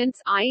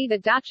 components, i.e. the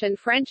Dutch and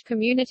French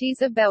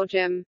communities of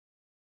Belgium.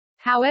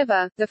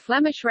 However, the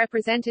Flemish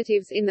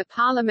representatives in the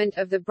Parliament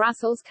of the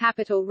Brussels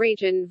Capital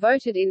Region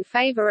voted in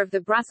favor of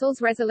the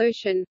Brussels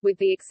resolution, with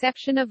the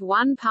exception of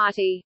one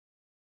party.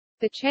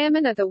 The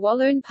chairman of the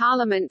Walloon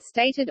Parliament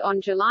stated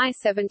on July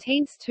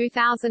 17,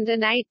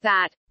 2008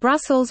 that,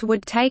 "Brussels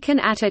would take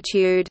an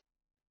attitude."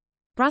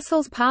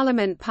 Brussels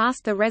Parliament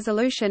passed the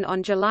resolution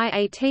on July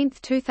 18,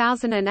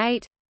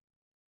 2008.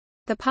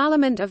 The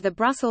Parliament of the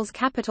Brussels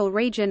Capital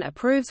Region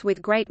approves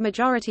with great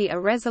majority a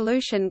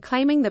resolution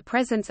claiming the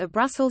presence of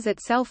Brussels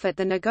itself at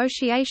the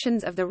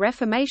negotiations of the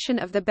reformation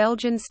of the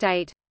Belgian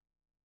state.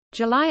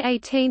 July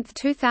 18,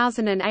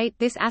 2008.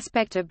 This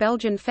aspect of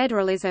Belgian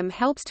federalism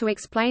helps to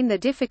explain the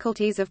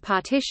difficulties of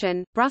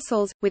partition.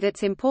 Brussels, with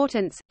its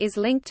importance, is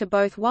linked to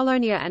both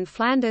Wallonia and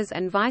Flanders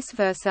and vice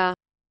versa.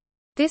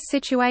 This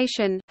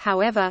situation,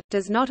 however,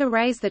 does not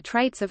erase the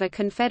traits of a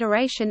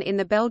confederation in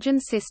the Belgian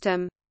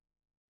system.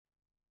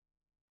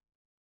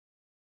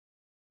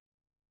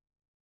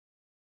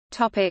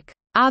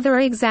 Other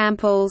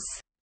examples.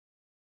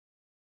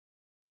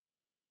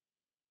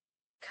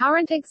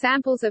 Current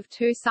examples of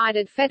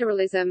 2-sided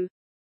federalism.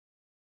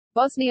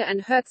 Bosnia and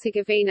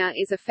Herzegovina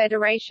is a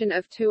federation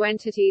of 2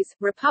 entities,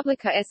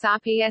 Republika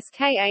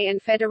Srpska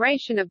and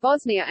Federation of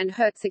Bosnia and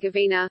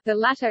Herzegovina, the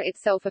latter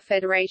itself a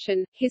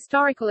federation.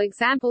 Historical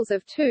examples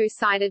of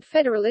 2-sided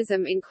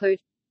federalism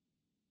include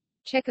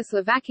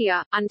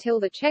Czechoslovakia, until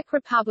the Czech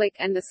Republic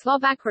and the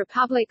Slovak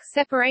Republic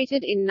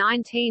separated in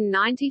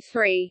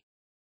 1993.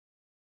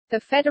 The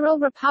Federal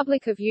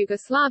Republic of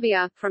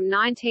Yugoslavia, from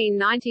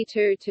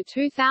 1992 to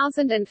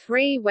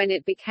 2003 when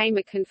it became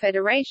a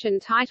confederation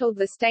titled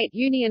the State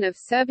Union of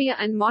Serbia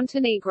and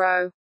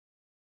Montenegro.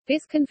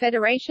 This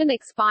confederation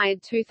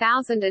expired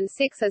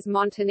 2006 as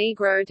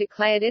Montenegro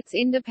declared its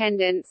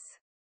independence.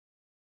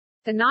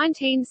 The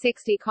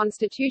 1960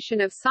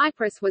 Constitution of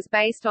Cyprus was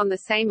based on the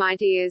same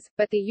ideas,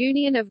 but the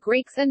union of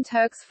Greeks and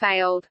Turks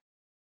failed.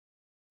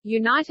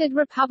 United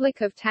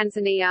Republic of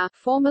Tanzania,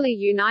 formerly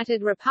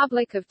United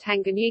Republic of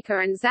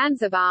Tanganyika and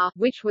Zanzibar,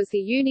 which was the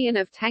Union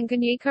of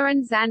Tanganyika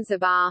and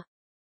Zanzibar.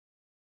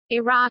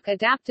 Iraq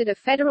adapted a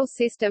federal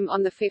system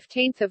on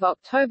 15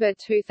 October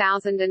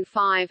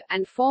 2005,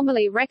 and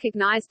formally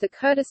recognized the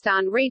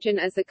Kurdistan region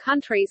as the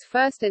country's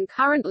first and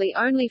currently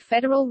only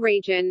federal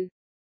region.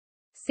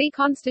 See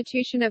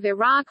Constitution of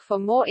Iraq for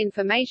more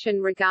information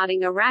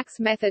regarding Iraq's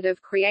method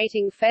of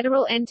creating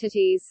federal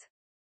entities.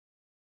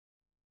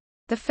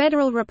 The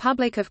Federal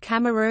Republic of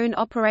Cameroon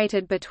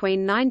operated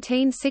between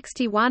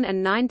 1961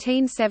 and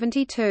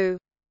 1972.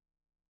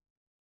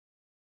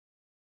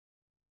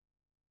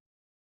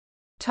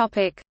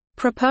 Topic: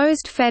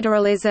 Proposed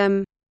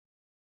federalism.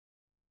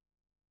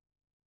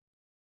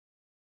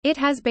 It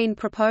has been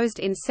proposed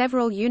in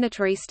several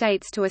unitary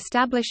states to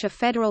establish a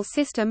federal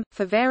system,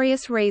 for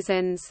various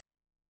reasons.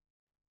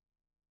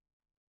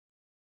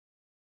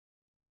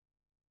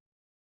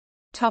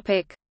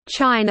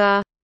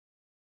 China.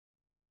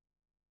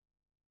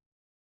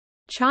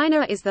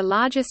 China is the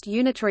largest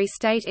unitary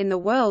state in the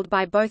world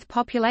by both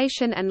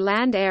population and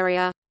land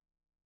area.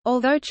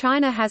 Although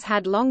China has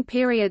had long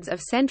periods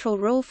of central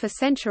rule for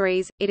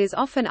centuries, it is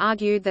often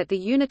argued that the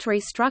unitary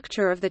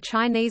structure of the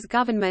Chinese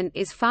government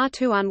is far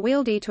too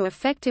unwieldy to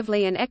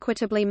effectively and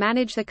equitably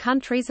manage the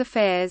country's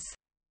affairs.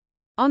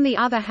 On the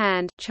other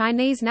hand,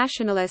 Chinese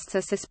nationalists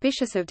are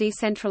suspicious of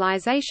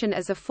decentralization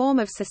as a form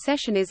of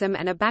secessionism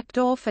and a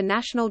backdoor for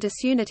national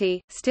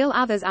disunity. Still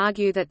others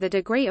argue that the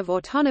degree of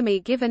autonomy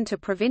given to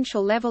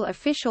provincial level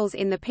officials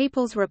in the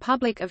People's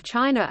Republic of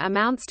China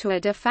amounts to a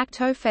de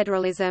facto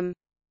federalism.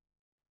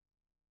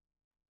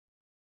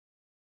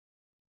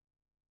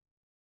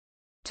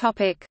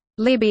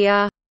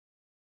 Libya.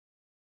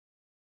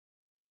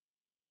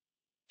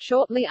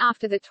 Shortly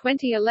after the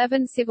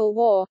 2011 civil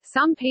war,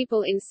 some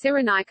people in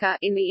Cyrenaica,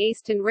 in the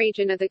eastern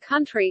region of the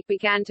country,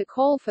 began to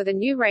call for the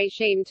new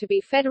regime to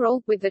be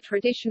federal, with the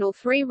traditional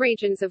three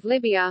regions of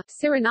Libya,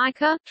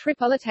 Cyrenaica,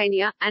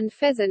 Tripolitania, and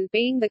Fezzan,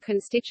 being the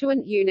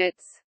constituent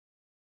units.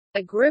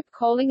 A group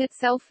calling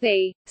itself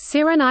the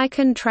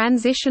Cyrenaican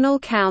Transitional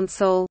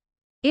Council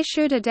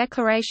issued a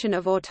declaration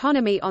of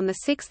autonomy on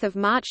 6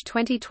 March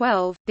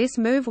 2012. This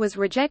move was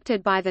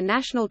rejected by the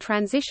National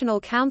Transitional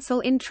Council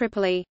in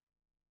Tripoli.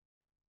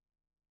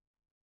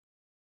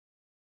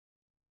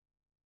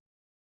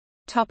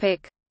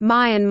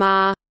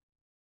 Myanmar.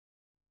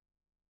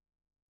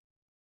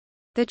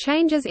 The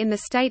changes in the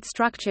state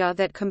structure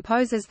that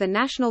composes the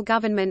national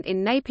government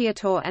in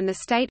Naypyidaw and the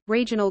state,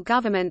 regional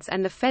governments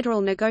and the federal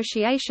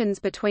negotiations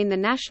between the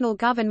national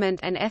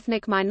government and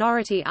ethnic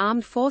minority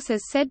armed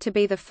forces said to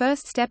be the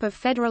first step of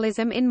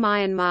federalism in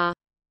Myanmar.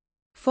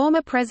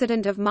 Former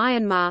President of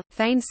Myanmar,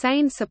 Thein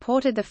Sein,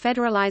 supported the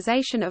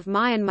federalization of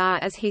Myanmar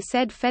as he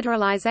said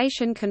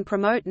federalization can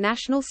promote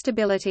national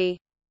stability.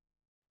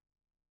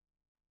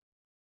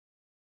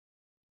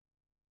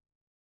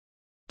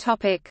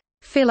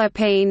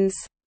 Philippines.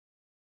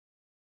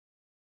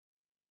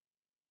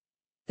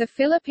 The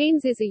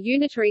Philippines is a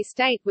unitary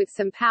state with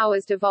some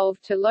powers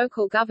devolved to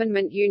local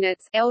government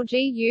units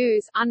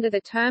 (LGUs) under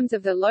the terms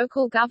of the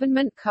Local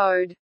Government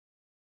Code.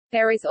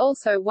 There is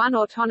also one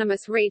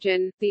autonomous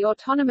region, the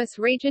Autonomous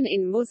Region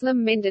in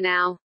Muslim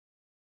Mindanao.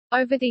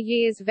 Over the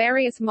years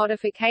various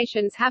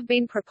modifications have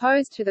been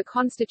proposed to the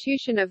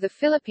Constitution of the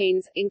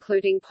Philippines,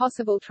 including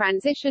possible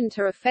transition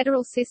to a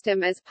federal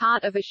system as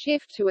part of a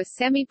shift to a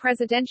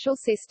semi-presidential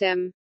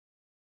system.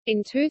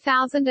 In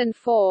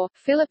 2004,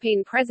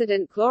 Philippine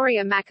President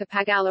Gloria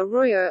Macapagal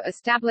Arroyo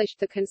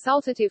established the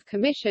Consultative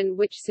Commission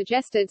which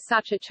suggested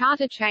such a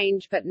charter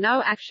change, but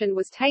no action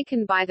was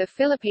taken by the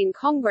Philippine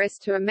Congress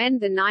to amend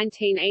the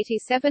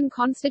 1987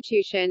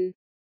 Constitution.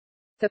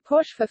 The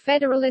push for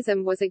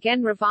federalism was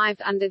again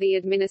revived under the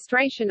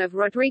administration of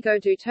Rodrigo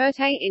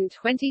Duterte in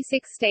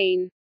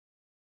 2016.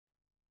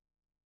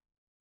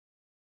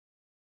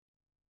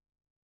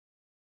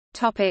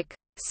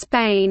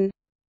 Spain.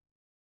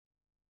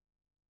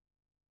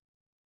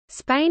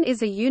 Spain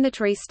is a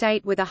unitary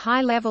state with a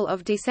high level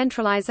of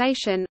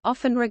decentralization,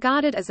 often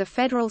regarded as a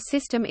federal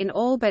system in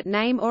all but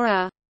name or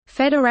a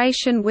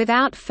federation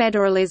without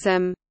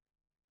federalism.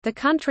 The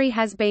country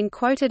has been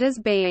quoted as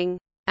being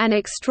an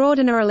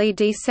extraordinarily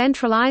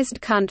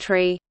decentralized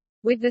country,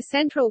 with the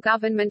central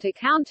government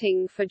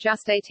accounting for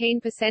just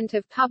 18%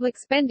 of public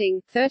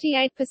spending,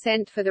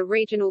 38% for the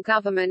regional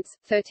governments,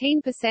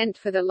 13%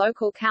 for the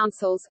local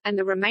councils, and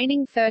the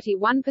remaining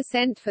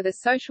 31% for the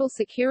social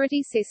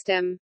security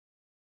system.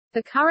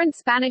 The current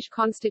Spanish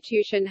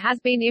constitution has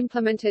been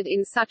implemented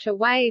in such a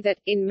way that,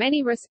 in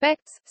many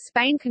respects,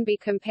 Spain can be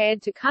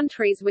compared to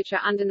countries which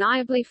are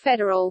undeniably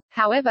federal.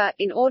 However,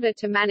 in order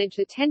to manage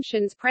the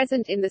tensions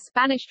present in the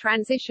Spanish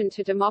transition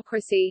to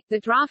democracy, the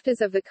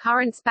drafters of the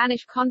current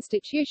Spanish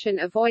constitution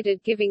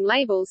avoided giving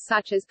labels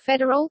such as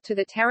 «federal» to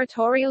the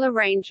territorial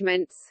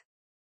arrangements.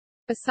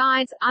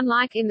 Besides,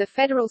 unlike in the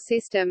federal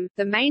system,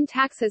 the main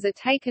taxes are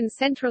taken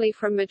centrally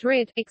from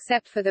Madrid,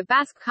 except for the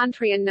Basque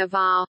Country and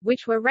Navarre,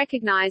 which were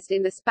recognized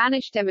in the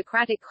Spanish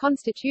democratic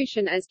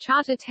constitution as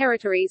charter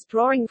territories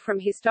drawing from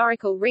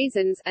historical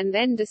reasons, and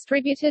then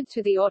distributed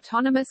to the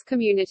autonomous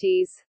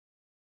communities.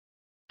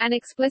 An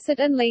explicit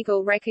and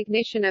legal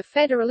recognition of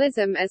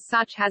federalism as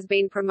such has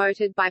been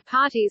promoted by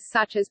parties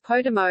such as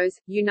Podemos,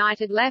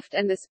 United Left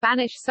and the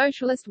Spanish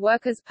Socialist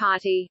Workers'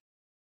 Party.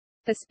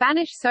 The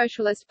Spanish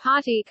Socialist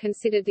Party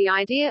considered the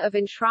idea of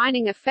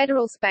enshrining a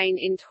federal Spain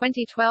in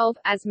 2012,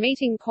 as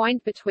meeting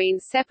point between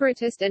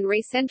separatist and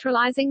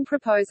re-centralizing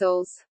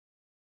proposals.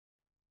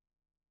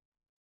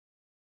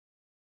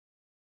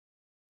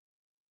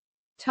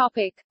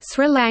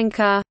 Sri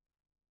Lanka.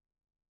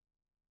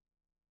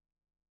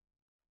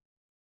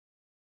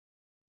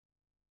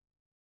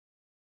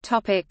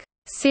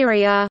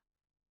 Syria.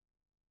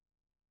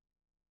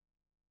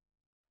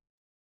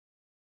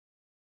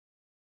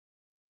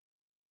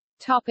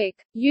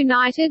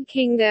 United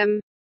Kingdom.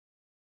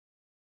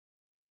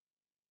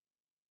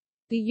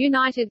 The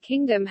United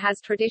Kingdom has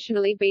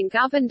traditionally been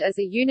governed as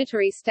a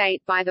unitary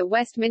state by the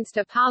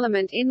Westminster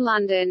Parliament in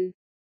London.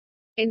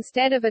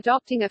 Instead of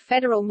adopting a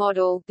federal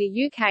model,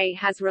 the UK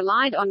has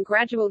relied on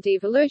gradual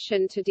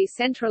devolution to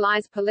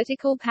decentralise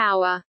political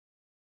power.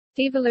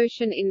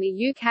 Devolution in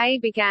the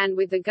UK began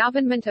with the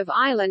Government of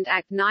Ireland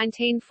Act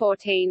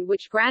 1914,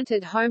 which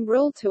granted Home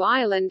Rule to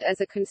Ireland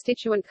as a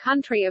constituent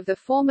country of the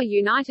former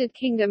United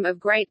Kingdom of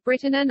Great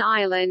Britain and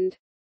Ireland.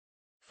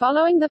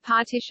 Following the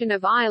partition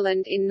of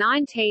Ireland in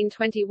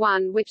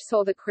 1921, which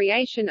saw the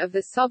creation of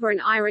the sovereign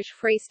Irish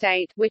Free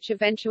State, which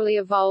eventually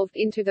evolved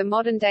into the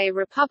modern-day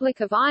Republic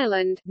of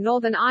Ireland,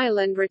 Northern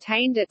Ireland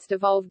retained its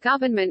devolved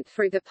government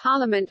through the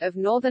Parliament of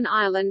Northern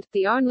Ireland,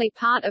 the only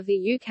part of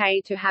the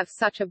UK to have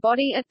such a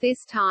body at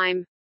this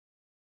time.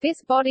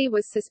 This body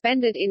was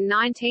suspended in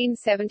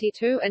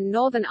 1972 and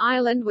Northern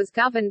Ireland was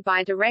governed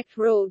by direct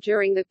rule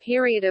during the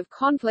period of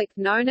conflict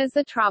known as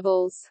the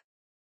Troubles.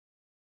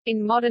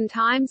 In modern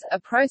times, a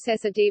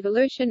process of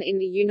devolution in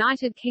the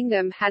United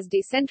Kingdom has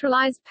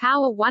decentralised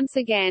power once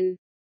again.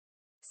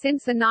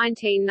 Since the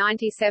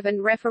 1997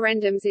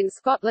 referendums in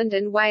Scotland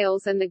and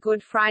Wales and the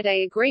Good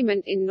Friday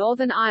Agreement in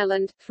Northern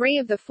Ireland, 3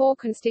 of the 4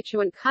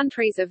 constituent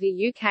countries of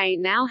the UK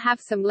now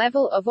have some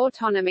level of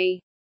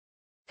autonomy.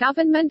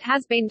 Government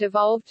has been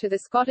devolved to the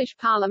Scottish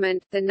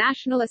Parliament, the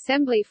National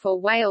Assembly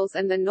for Wales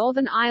and the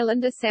Northern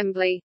Ireland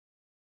Assembly.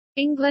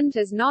 England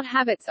does not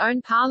have its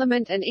own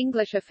parliament and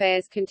English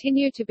affairs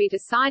continue to be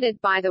decided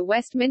by the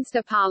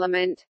Westminster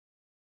Parliament.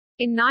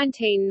 In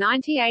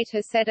 1998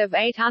 a set of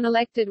 8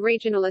 unelected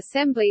regional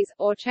assemblies,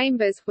 or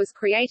chambers, was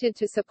created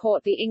to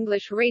support the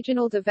English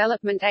regional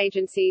development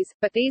agencies,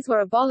 but these were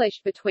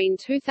abolished between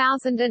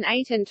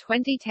 2008 and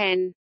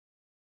 2010.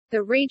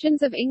 The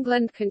regions of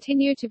England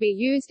continue to be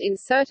used in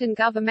certain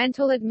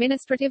governmental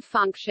administrative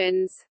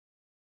functions.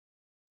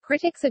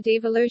 Critics of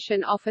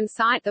devolution often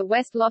cite the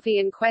West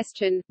Lothian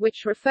question,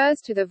 which refers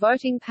to the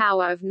voting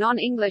power of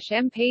non-English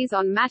MPs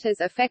on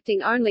matters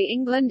affecting only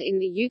England in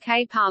the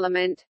UK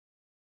Parliament.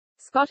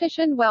 Scottish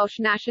and Welsh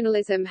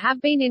nationalism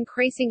have been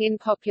increasing in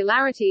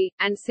popularity,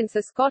 and since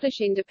the Scottish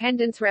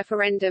independence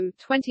referendum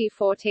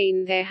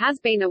 2014 there has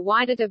been a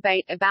wider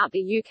debate about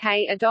the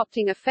UK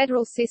adopting a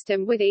federal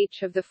system with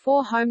each of the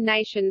 4 home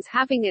nations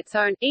having its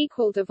own,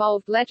 equal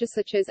devolved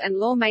legislatures and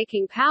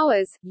lawmaking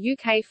powers.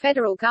 UK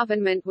federal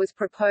government was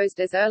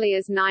proposed as early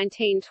as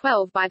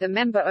 1912 by the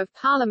Member of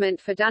Parliament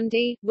for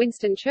Dundee,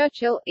 Winston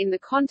Churchill, in the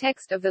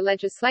context of the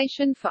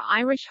legislation for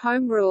Irish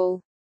Home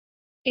Rule.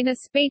 In a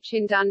speech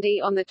in Dundee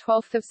on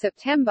 12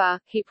 September,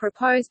 he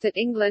proposed that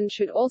England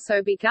should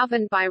also be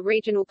governed by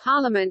regional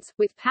parliaments,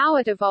 with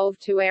power devolved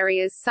to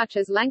areas such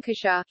as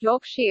Lancashire,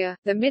 Yorkshire,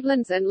 the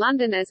Midlands and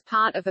London as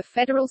part of a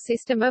federal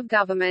system of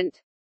government.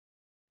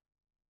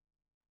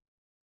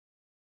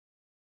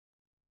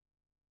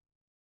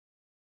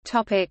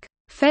 Topic: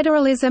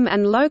 Federalism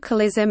and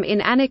localism in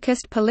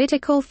anarchist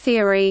political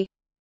theory.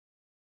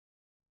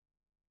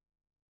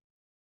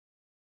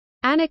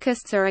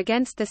 Anarchists are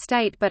against the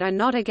state but are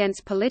not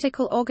against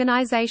political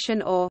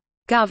organization or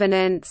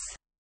governance,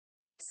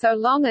 so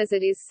long as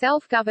it is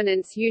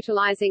self-governance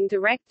utilizing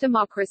direct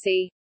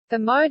democracy. The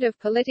mode of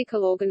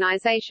political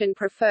organization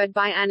preferred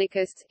by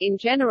anarchists, in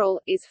general,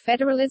 is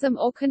federalism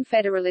or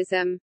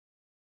confederalism.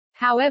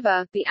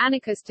 However, the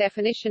anarchist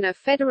definition of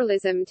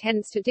federalism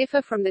tends to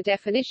differ from the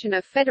definition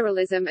of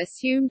federalism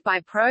assumed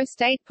by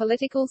pro-state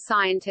political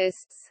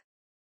scientists.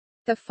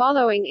 The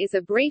following is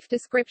a brief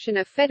description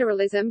of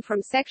federalism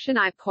from section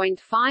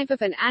I.5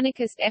 of an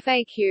anarchist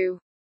FAQ.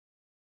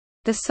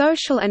 The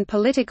social and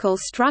political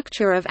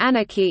structure of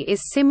anarchy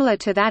is similar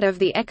to that of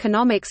the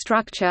economic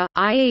structure,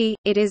 i.e.,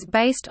 it is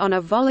based on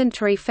a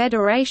voluntary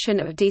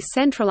federation of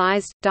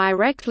decentralized,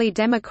 directly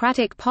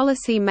democratic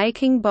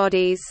policy-making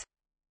bodies.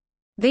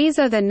 These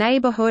are the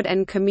neighborhood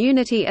and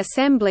community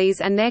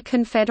assemblies and their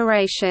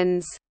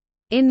confederations.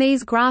 In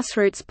these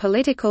grassroots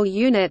political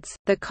units,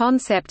 the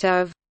concept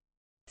of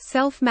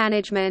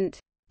self-management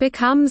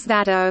becomes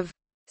that of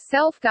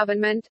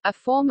self-government, a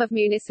form of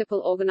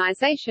municipal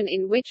organization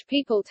in which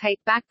people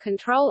take back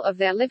control of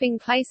their living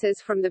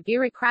places from the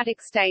bureaucratic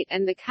state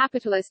and the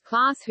capitalist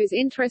class whose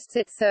interests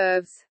it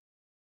serves.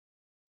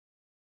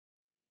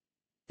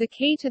 The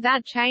key to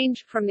that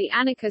change, from the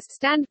anarchist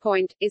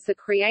standpoint, is the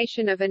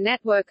creation of a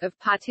network of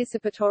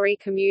participatory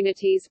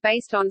communities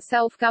based on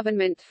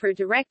self-government through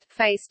direct,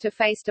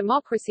 face-to-face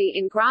democracy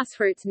in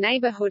grassroots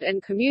neighborhood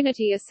and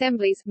community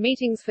assemblies,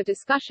 meetings for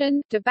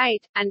discussion,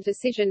 debate, and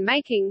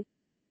decision-making.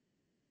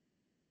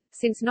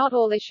 Since not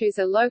all issues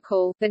are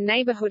local, the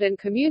neighborhood and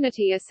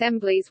community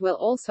assemblies will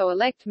also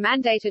elect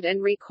mandated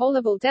and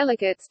recallable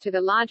delegates to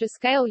the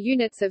larger-scale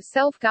units of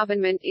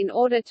self-government in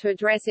order to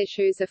address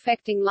issues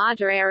affecting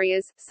larger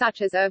areas,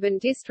 such as urban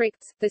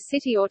districts, the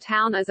city or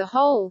town as a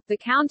whole, the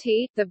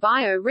county, the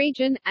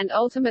bioregion, and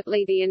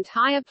ultimately the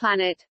entire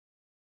planet.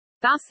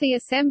 Thus the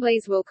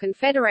assemblies will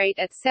confederate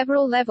at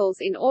several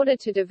levels in order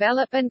to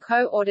develop and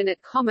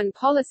coordinate common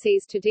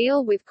policies to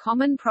deal with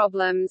common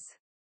problems.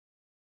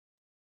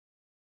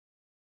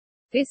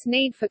 This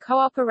need for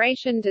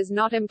cooperation does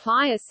not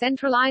imply a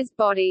centralized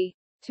body.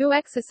 To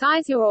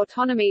exercise your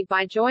autonomy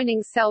by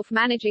joining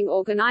self-managing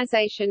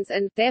organizations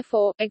and,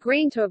 therefore,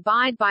 agreeing to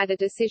abide by the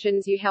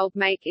decisions you help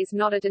make is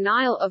not a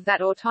denial of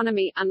that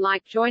autonomy,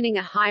 unlike joining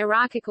a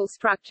hierarchical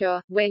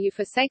structure, where you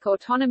forsake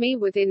autonomy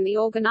within the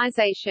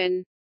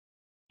organization.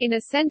 In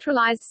a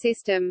centralized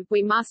system,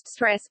 we must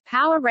stress,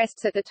 power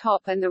rests at the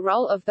top and the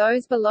role of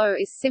those below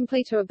is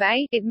simply to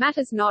obey. It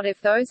matters not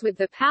if those with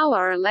the power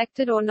are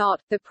elected or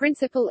not, the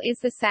principle is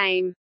the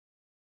same.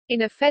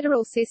 In a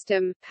federal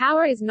system,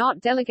 power is not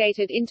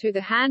delegated into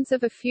the hands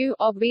of a few.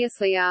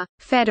 Obviously, a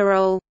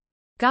federal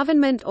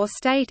government or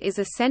state is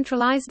a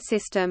centralized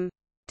system.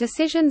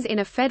 Decisions in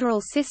a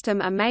federal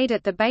system are made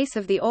at the base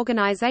of the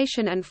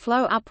organization and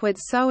flow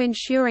upwards, so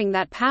ensuring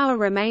that power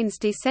remains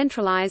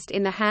decentralized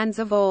in the hands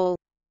of all.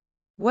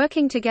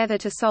 Working together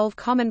to solve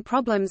common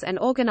problems and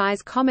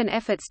organize common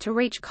efforts to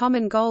reach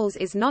common goals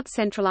is not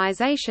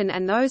centralization,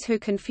 and those who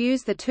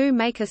confuse the two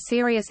make a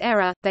serious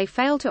error. They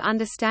fail to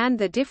understand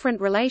the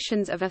different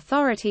relations of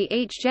authority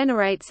each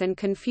generates and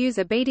confuse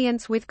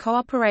obedience with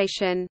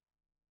cooperation.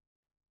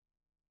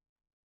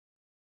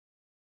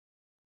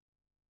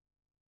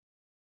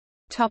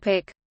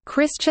 Topic: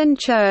 Christian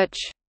Church.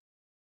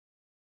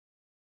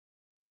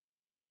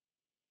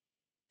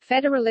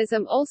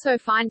 Federalism also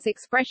finds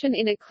expression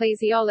in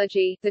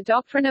ecclesiology, the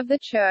doctrine of the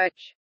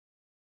Church.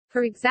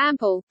 For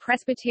example,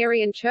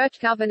 Presbyterian church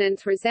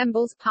governance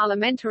resembles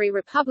parliamentary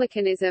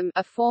republicanism,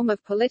 a form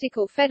of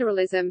political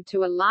federalism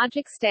to a large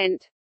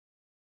extent.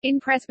 In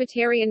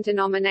Presbyterian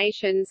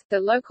denominations, the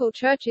local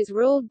church is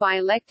ruled by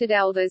elected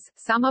elders,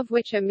 some of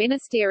which are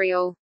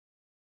ministerial.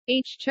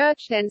 Each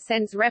church then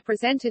sends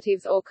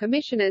representatives or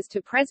commissioners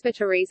to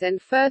presbyteries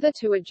and further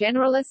to a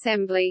general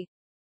assembly.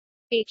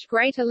 Each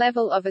greater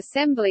level of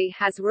assembly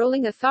has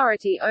ruling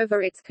authority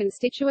over its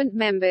constituent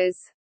members.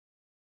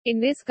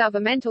 In this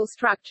governmental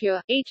structure,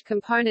 each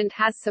component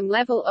has some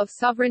level of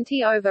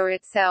sovereignty over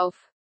itself.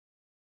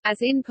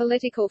 As in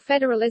political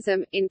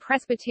federalism, in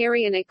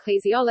Presbyterian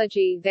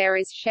ecclesiology there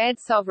is shared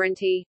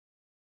sovereignty.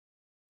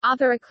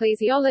 Other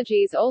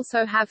ecclesiologies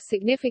also have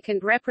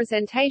significant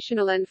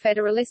representational and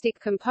federalistic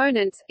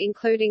components,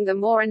 including the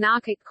more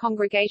anarchic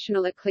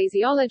congregational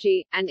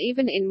ecclesiology, and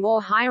even in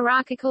more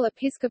hierarchical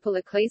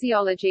episcopal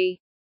ecclesiology.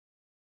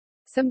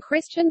 Some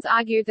Christians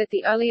argue that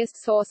the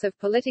earliest source of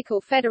political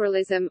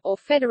federalism, or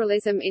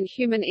federalism in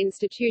human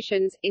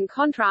institutions, in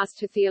contrast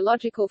to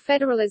theological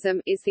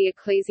federalism, is the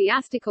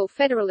ecclesiastical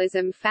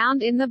federalism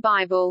found in the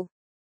Bible.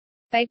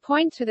 They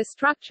point to the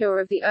structure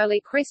of the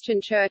early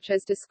Christian Church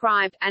as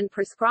described, and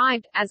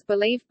prescribed, as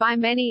believed by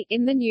many,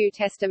 in the New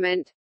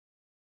Testament.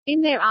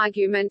 In their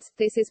arguments,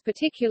 this is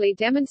particularly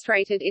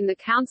demonstrated in the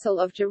Council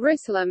of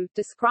Jerusalem,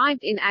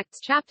 described in Acts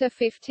chapter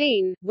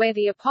 15, where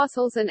the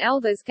apostles and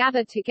elders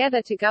gathered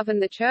together to govern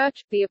the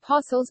Church, the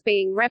apostles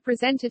being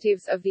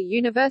representatives of the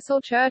universal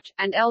Church,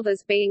 and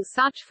elders being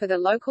such for the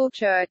local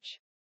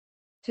Church.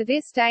 To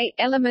this day,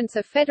 elements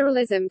of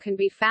federalism can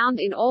be found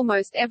in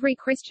almost every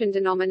Christian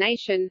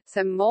denomination,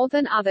 some more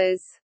than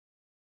others.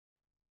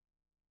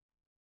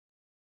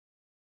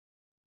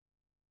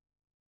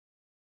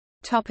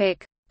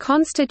 Topic: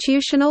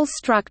 Constitutional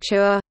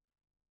structure.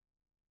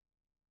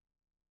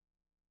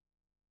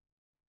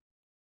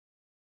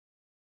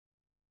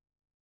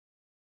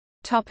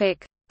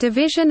 Topic: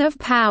 Division of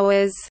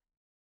powers.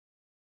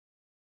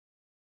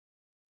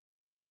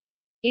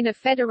 In a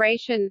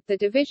federation, the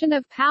division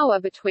of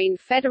power between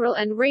federal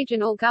and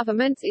regional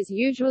governments is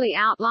usually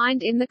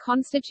outlined in the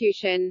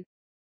constitution.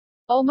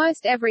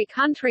 Almost every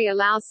country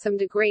allows some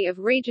degree of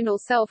regional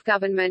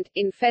self-government.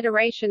 In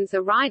federations,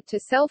 the right to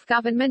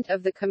self-government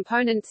of the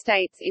component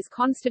states is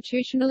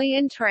constitutionally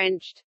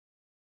entrenched.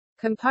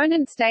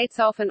 Component states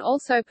often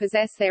also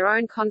possess their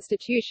own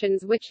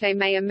constitutions which they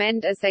may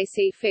amend as they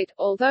see fit,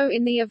 although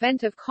in the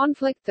event of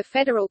conflict the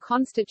federal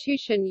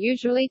constitution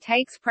usually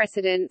takes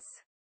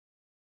precedence.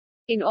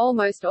 In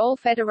almost all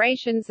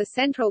federations the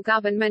central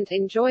government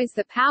enjoys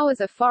the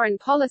powers of foreign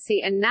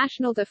policy and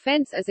national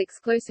defense as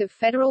exclusive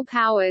federal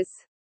powers.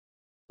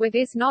 Were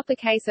this not the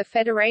case, a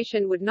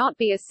federation would not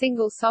be a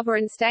single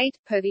sovereign state,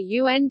 per the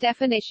UN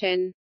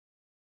definition.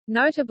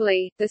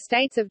 Notably, the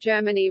states of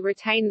Germany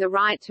retain the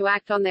right to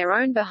act on their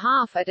own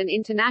behalf at an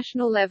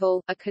international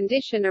level, a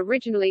condition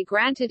originally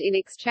granted in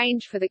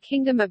exchange for the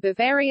Kingdom of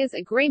Bavaria's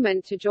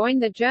agreement to join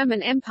the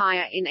German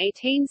Empire in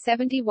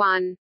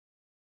 1871.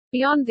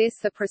 Beyond this,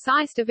 the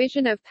precise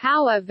division of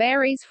power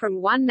varies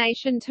from one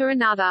nation to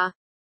another.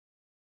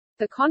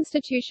 The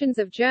constitutions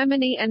of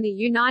Germany and the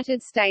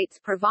United States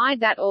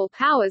provide that all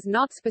powers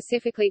not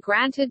specifically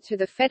granted to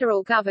the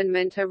federal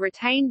government are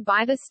retained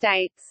by the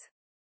states.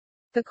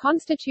 The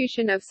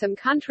constitution of some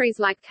countries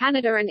like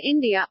Canada and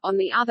India, on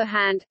the other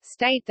hand,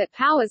 state that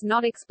powers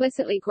not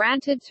explicitly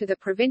granted to the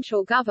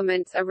provincial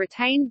governments are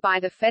retained by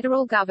the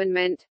federal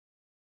government.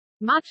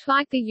 Much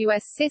like the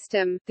U.S.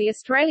 system, the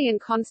Australian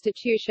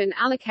Constitution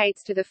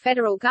allocates to the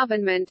federal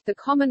government, the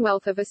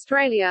Commonwealth of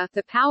Australia,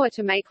 the power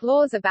to make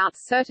laws about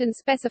certain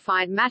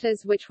specified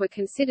matters which were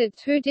considered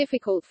too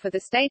difficult for the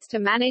states to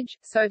manage,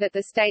 so that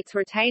the states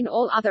retain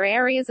all other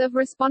areas of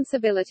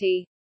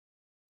responsibility.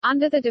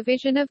 Under the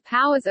division of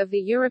powers of the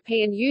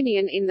European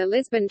Union in the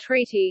Lisbon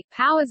Treaty,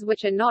 powers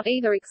which are not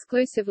either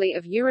exclusively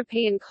of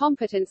European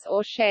competence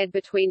or shared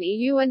between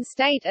EU and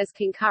state as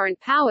concurrent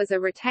powers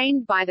are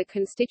retained by the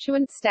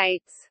constituent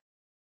states.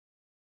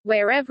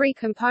 Where every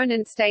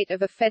component state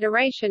of a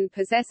federation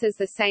possesses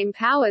the same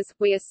powers,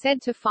 we are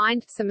said to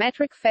find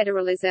symmetric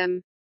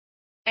federalism.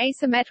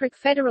 Asymmetric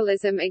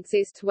federalism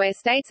exists where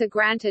states are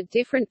granted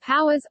different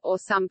powers, or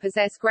some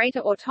possess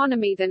greater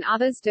autonomy than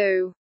others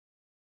do.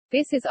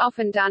 This is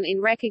often done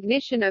in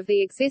recognition of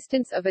the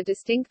existence of a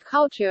distinct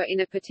culture in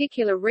a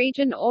particular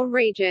region or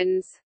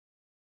regions.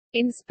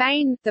 In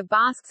Spain, the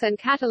Basques and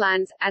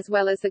Catalans, as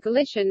well as the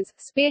Galicians,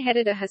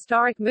 spearheaded a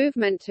historic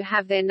movement to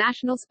have their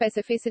national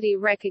specificity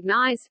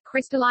recognized,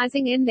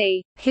 crystallizing in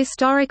the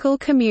historical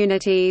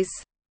communities,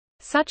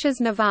 such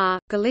as Navarre,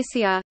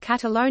 Galicia,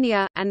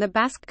 Catalonia, and the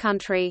Basque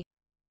Country.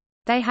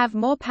 They have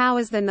more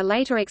powers than the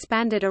later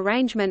expanded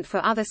arrangement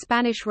for other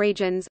Spanish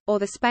regions, or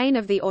the Spain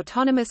of the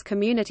autonomous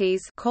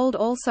communities, called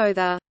also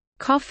the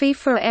coffee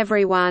for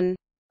everyone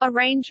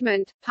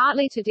arrangement,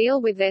 partly to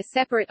deal with their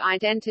separate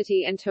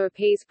identity and to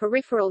appease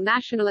peripheral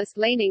nationalist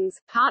leanings,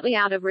 partly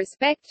out of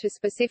respect to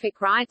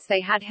specific rights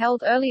they had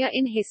held earlier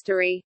in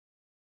history.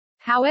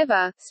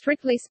 However,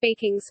 strictly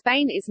speaking,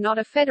 Spain is not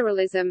a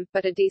federalism,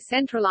 but a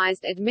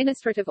decentralized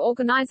administrative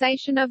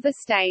organization of the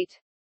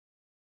state.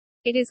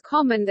 It is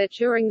common that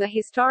during the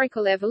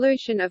historical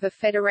evolution of a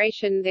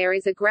federation there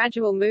is a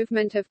gradual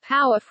movement of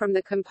power from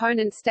the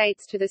component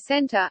states to the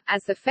center,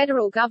 as the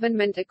federal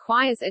government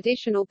acquires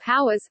additional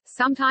powers,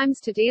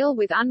 sometimes to deal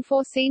with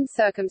unforeseen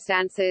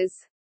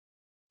circumstances.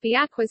 The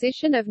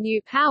acquisition of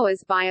new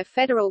powers by a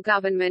federal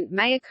government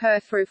may occur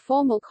through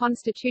formal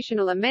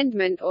constitutional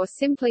amendment or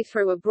simply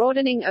through a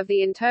broadening of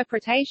the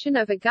interpretation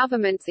of a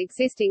government's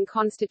existing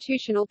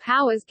constitutional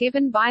powers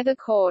given by the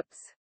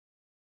courts.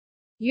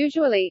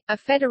 Usually, a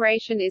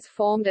federation is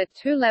formed at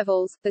two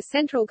levels, the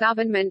central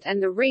government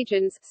and the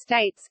regions,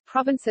 states,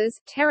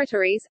 provinces,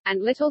 territories,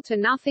 and little to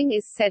nothing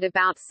is said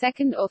about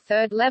second or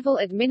third level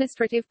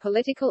administrative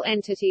political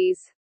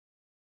entities.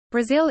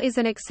 Brazil is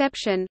an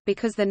exception,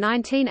 because the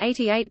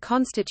 1988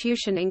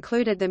 constitution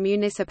included the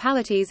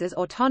municipalities as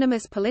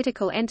autonomous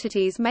political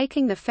entities,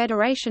 making the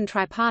federation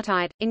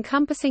tripartite,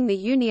 encompassing the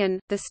union,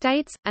 the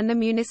states, and the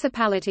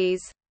municipalities.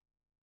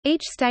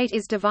 Each state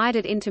is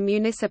divided into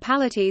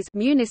municipalities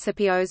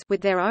municipios with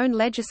their own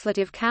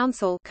legislative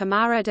council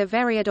Câmara de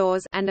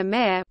Vereadores and a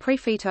mayor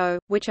prefeito,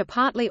 which are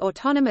partly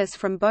autonomous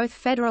from both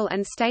federal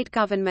and state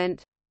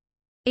government.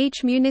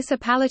 Each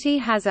municipality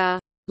has a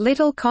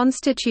little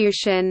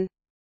constitution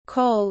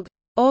called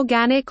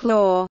organic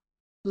law,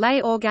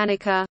 ley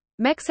orgánica.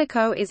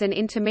 Mexico is an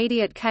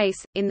intermediate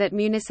case, in that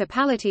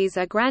municipalities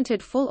are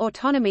granted full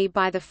autonomy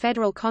by the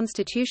federal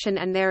constitution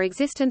and their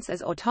existence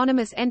as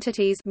autonomous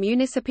entities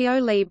municipio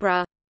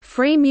libre,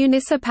 free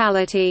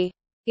municipality,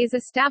 is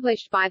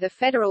established by the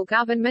federal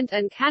government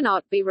and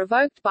cannot be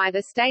revoked by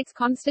the states'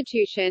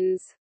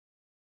 constitutions.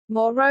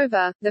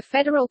 Moreover, the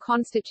federal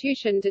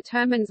constitution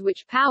determines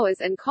which powers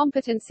and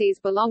competencies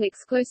belong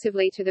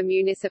exclusively to the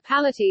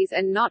municipalities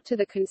and not to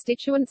the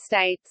constituent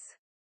states.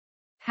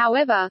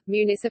 However,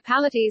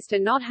 municipalities do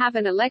not have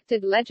an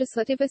elected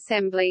legislative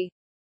assembly.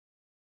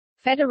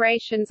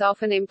 Federations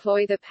often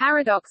employ the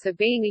paradox of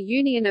being a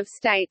union of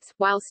states,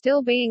 while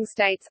still being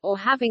states, or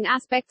having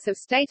aspects of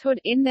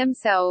statehood in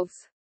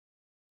themselves.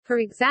 For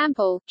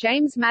example,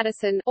 James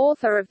Madison,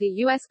 author of the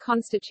U.S.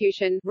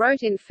 Constitution,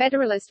 wrote in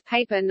Federalist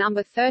Paper No.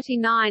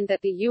 39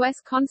 that the U.S.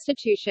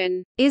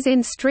 Constitution is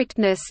in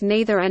strictness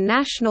neither a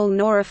national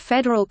nor a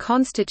federal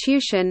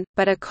constitution,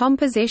 but a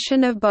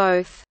composition of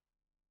both.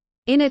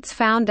 In its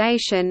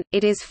foundation,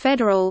 it is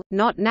federal,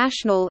 not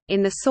national.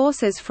 In the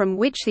sources from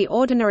which the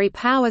ordinary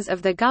powers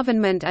of the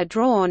government are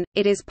drawn,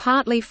 it is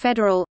partly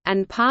federal,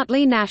 and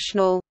partly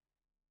national.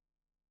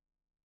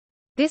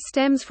 This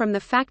stems from the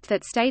fact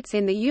that states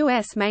in the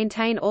U.S.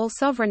 maintain all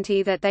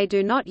sovereignty that they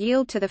do not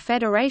yield to the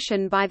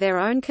Federation by their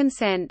own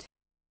consent.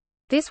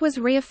 This was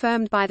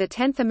reaffirmed by the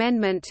 10th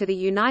Amendment to the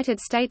United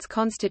States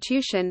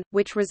Constitution,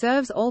 which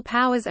reserves all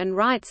powers and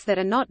rights that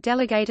are not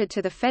delegated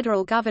to the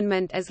federal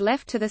government as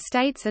left to the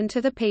states and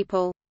to the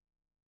people.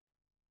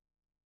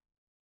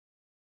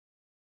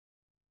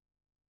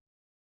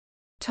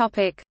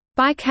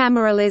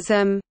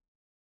 Bicameralism.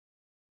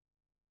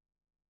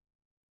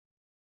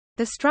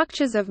 The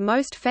structures of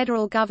most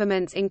federal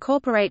governments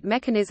incorporate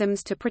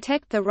mechanisms to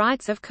protect the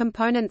rights of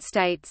component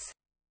states.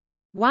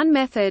 One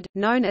method,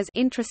 known as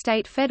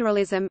intrastate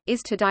federalism,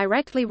 is to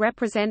directly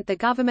represent the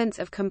governments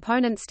of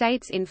component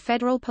states in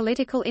federal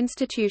political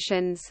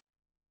institutions.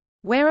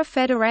 Where a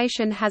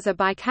federation has a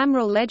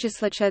bicameral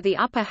legislature, the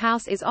upper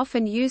house is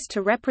often used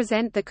to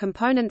represent the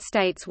component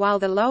states while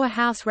the lower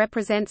house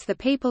represents the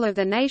people of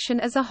the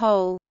nation as a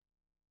whole.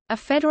 A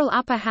federal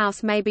upper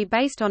house may be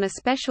based on a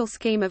special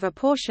scheme of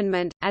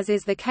apportionment, as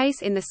is the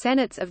case in the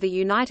Senates of the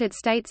United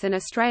States and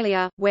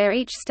Australia, where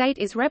each state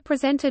is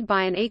represented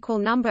by an equal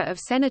number of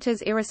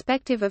senators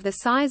irrespective of the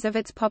size of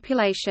its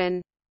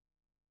population.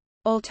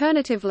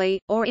 Alternatively,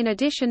 or in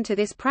addition to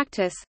this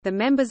practice, the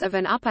members of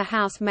an upper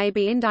house may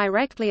be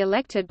indirectly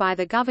elected by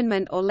the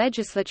government or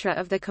legislature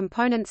of the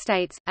component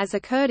states, as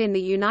occurred in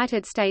the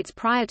United States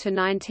prior to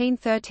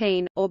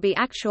 1913, or be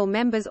actual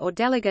members or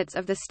delegates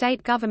of the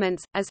state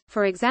governments, as,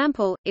 for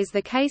example, is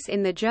the case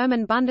in the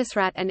German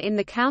Bundesrat and in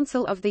the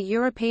Council of the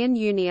European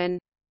Union.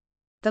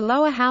 The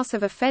lower house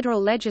of a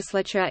federal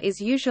legislature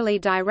is usually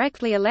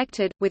directly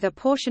elected, with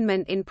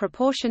apportionment in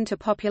proportion to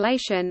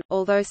population,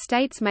 although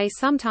states may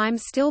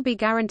sometimes still be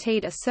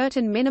guaranteed a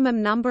certain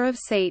minimum number of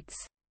seats.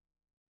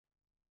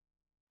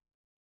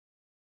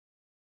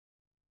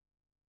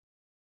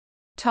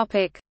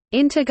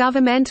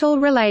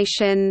 Intergovernmental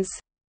relations.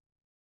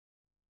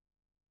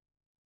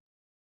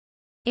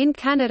 In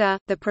Canada,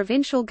 the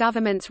provincial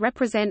governments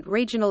represent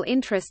regional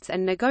interests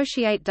and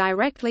negotiate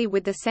directly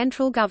with the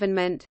central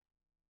government.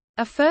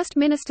 A First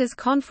Ministers'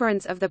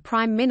 Conference of the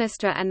Prime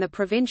Minister and the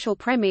provincial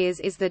premiers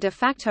is the de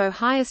facto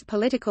highest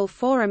political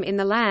forum in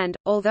the land,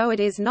 although it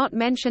is not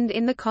mentioned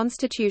in the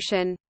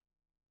constitution.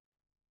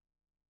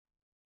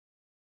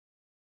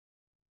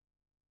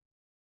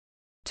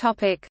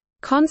 Topic: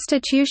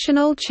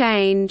 Constitutional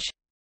change.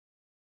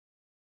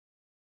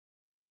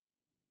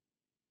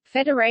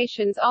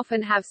 Federations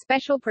often have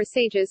special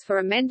procedures for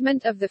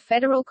amendment of the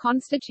federal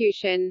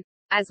constitution.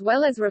 As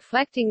well as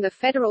reflecting the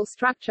federal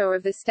structure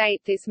of the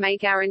state, this may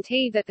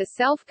guarantee that the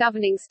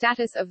self-governing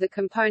status of the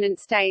component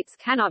states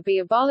cannot be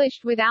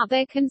abolished without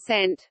their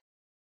consent.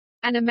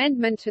 An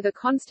amendment to the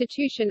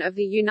Constitution of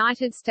the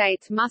United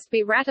States must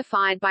be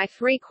ratified by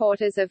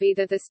 3/4 of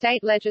either the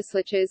state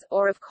legislatures,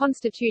 or of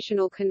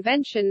constitutional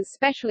conventions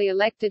specially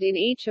elected in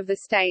each of the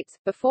states,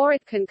 before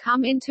it can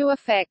come into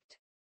effect.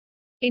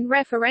 In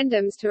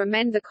referendums to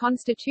amend the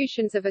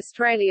constitutions of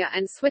Australia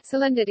and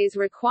Switzerland, it is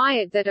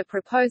required that a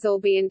proposal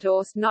be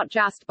endorsed not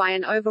just by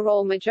an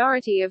overall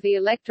majority of the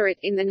electorate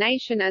in the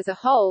nation as a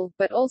whole,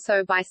 but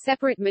also by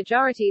separate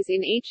majorities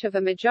in each of a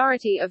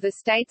majority of the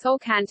states or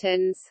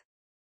cantons.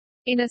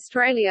 In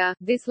Australia,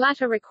 this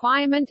latter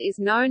requirement is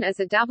known as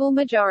a double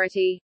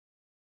majority.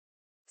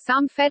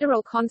 Some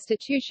federal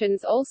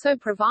constitutions also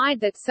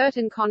provide that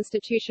certain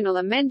constitutional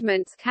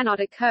amendments cannot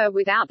occur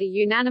without the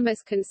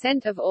unanimous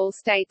consent of all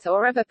states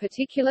or of a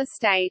particular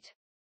state.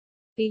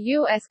 The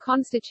U.S.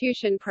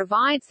 Constitution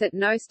provides that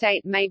no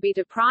state may be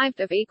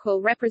deprived of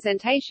equal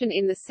representation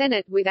in the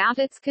Senate without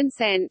its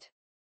consent.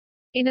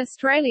 In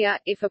Australia,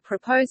 if a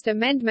proposed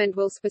amendment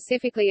will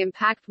specifically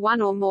impact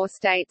one or more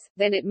states,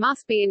 then it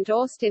must be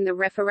endorsed in the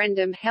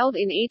referendum held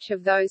in each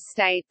of those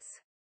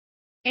states.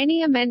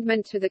 Any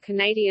amendment to the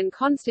Canadian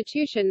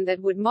Constitution that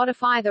would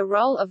modify the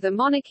role of the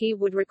monarchy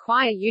would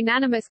require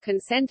unanimous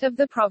consent of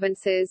the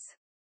provinces.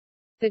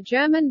 The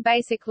German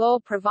Basic Law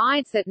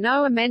provides that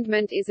no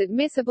amendment is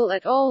admissible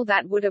at all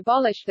that would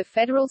abolish the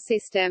federal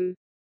system.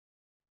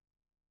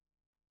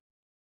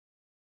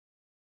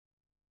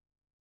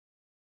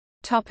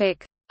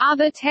 Topic: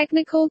 Other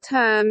technical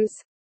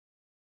terms.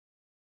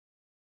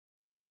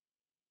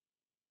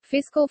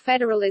 Fiscal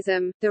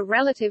federalism, the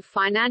relative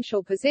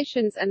financial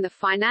positions and the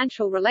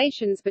financial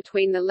relations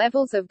between the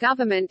levels of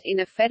government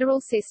in a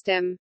federal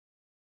system.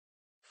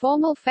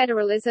 Formal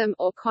federalism,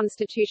 or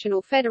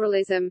constitutional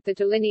federalism, the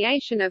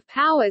delineation of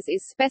powers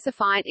is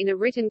specified in a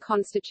written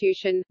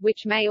constitution,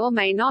 which may or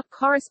may not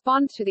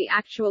correspond to the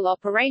actual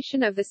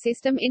operation of the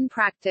system in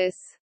practice.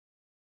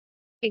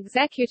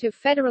 Executive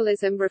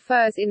federalism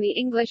refers in the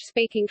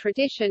English-speaking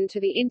tradition to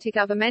the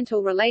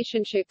intergovernmental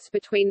relationships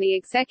between the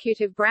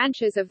executive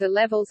branches of the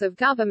levels of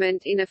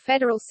government in a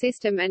federal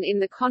system, and in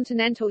the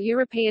continental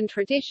European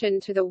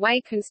tradition to the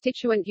way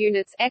constituent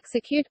units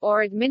execute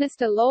or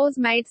administer laws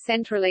made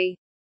centrally.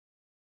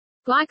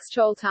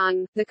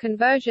 Gleichschaltung, the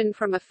conversion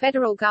from a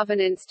federal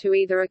governance to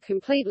either a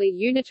completely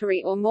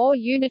unitary or more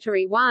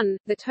unitary one.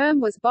 The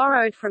term was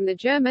borrowed from the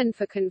German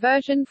for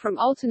conversion from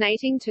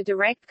alternating to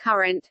direct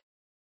current.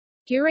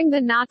 During the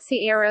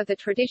Nazi era, the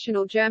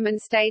traditional German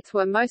states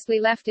were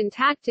mostly left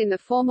intact in the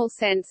formal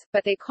sense,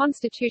 but their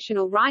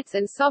constitutional rights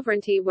and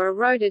sovereignty were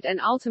eroded and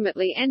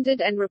ultimately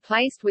ended and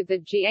replaced with the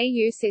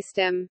GAU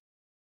system.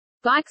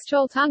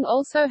 Gleichschaltung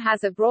also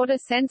has a broader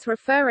sense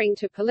referring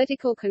to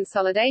political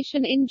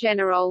consolidation in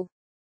general.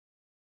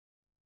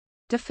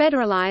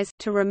 Defederalize,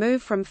 to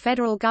remove from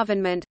federal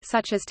government,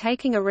 such as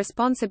taking a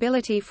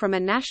responsibility from a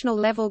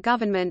national-level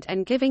government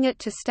and giving it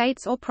to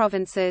states or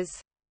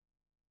provinces.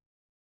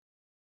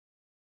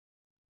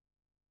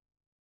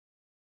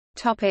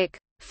 Topic: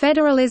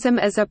 Federalism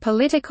as a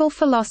political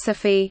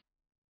philosophy.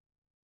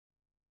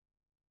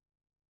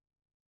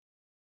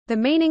 The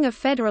meaning of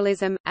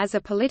federalism, as a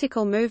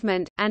political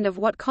movement, and of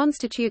what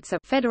constitutes a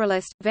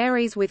federalist,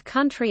 varies with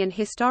country and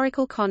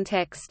historical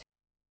context.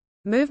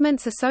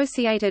 Movements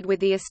associated with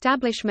the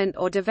establishment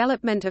or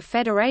development of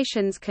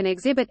federations can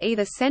exhibit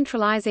either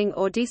centralizing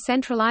or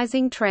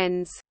decentralizing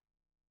trends.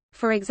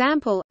 For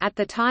example, at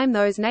the time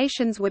those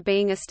nations were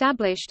being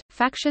established,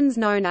 factions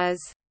known as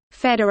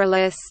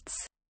Federalists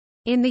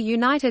in the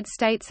United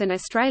States and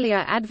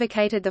Australia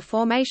advocated the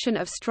formation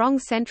of strong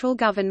central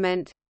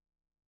government.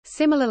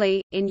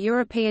 Similarly, in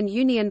European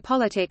Union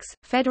politics,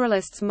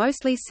 Federalists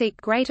mostly seek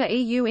greater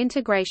EU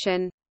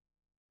integration.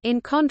 In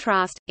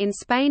contrast, in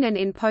Spain and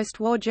in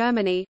post-war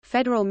Germany,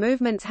 federal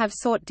movements have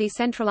sought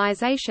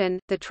decentralization,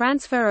 the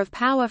transfer of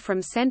power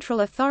from central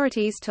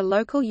authorities to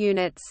local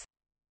units.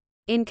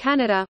 In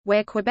Canada,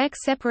 where Quebec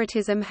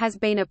separatism has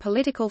been a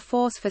political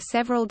force for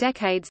several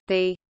decades,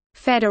 the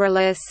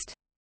Federalist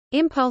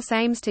impulse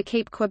aims to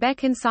keep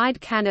Quebec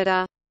inside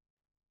Canada.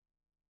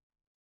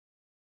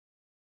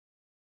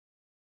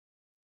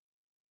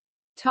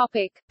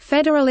 Topic: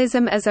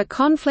 Federalism as a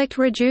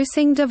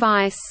conflict-reducing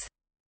device.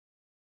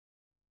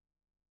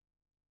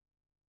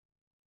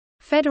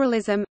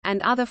 Federalism,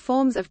 and other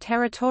forms of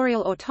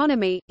territorial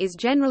autonomy, is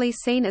generally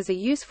seen as a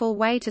useful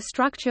way to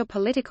structure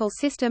political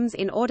systems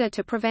in order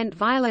to prevent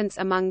violence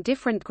among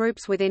different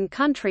groups within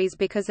countries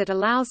because it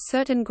allows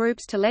certain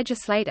groups to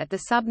legislate at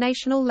the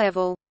subnational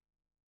level.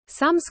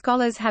 Some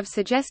scholars have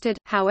suggested,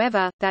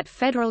 however, that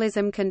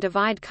federalism can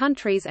divide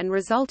countries and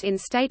result in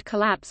state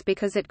collapse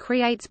because it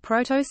creates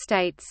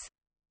proto-states.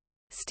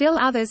 Still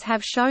others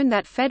have shown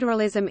that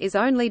federalism is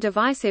only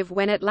divisive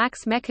when it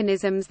lacks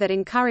mechanisms that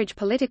encourage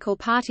political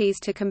parties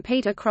to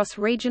compete across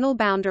regional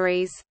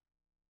boundaries.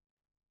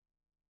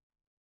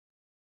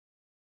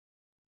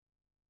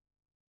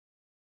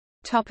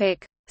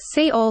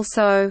 See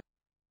also: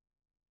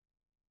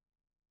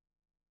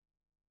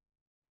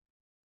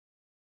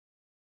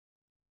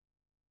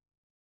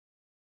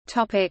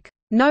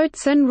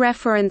 Notes and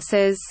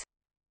references.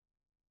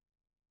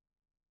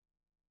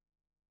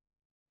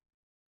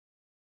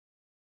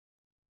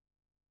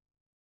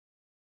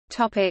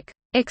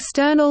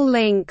 External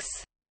links.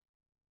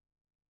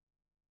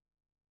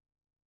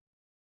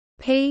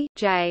 P.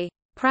 J.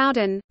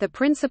 Proudhon, The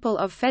Principle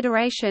of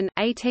Federation,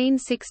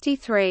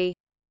 1863.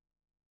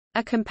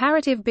 A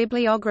Comparative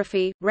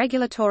Bibliography,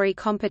 Regulatory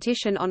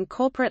Competition on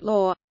Corporate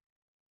Law.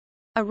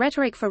 A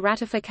Rhetoric for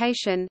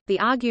Ratification, The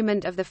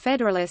Argument of the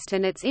Federalist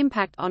and Its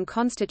Impact on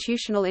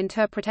Constitutional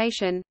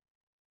Interpretation.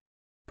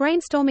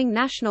 Brainstorming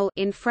National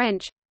in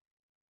French.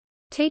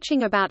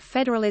 Teaching about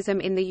Federalism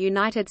in the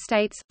United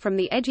States, from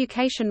the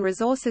Education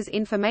Resources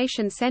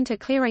Information Center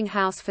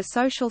Clearinghouse for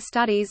Social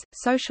Studies,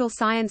 Social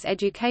Science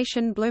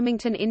Education,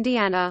 Bloomington,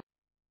 Indiana.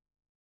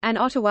 An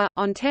Ottawa,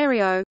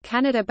 Ontario,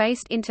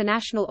 Canada-based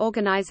international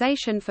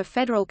organization for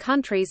federal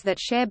countries that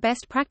share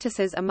best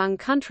practices among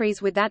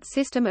countries with that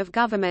system of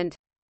government.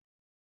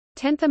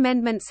 10th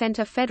Amendment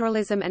Center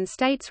Federalism and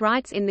States'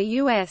 Rights in the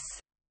U.S.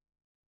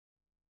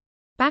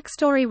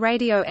 Backstory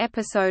radio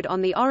episode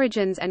on the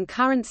origins and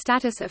current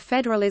status of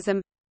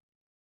federalism.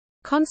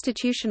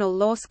 Constitutional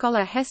law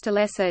scholar Hester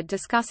Lesser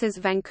discusses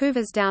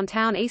Vancouver's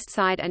downtown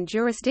eastside and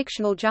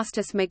jurisdictional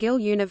justice McGill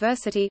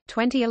University,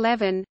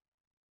 2011.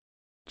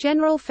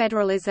 General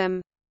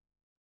federalism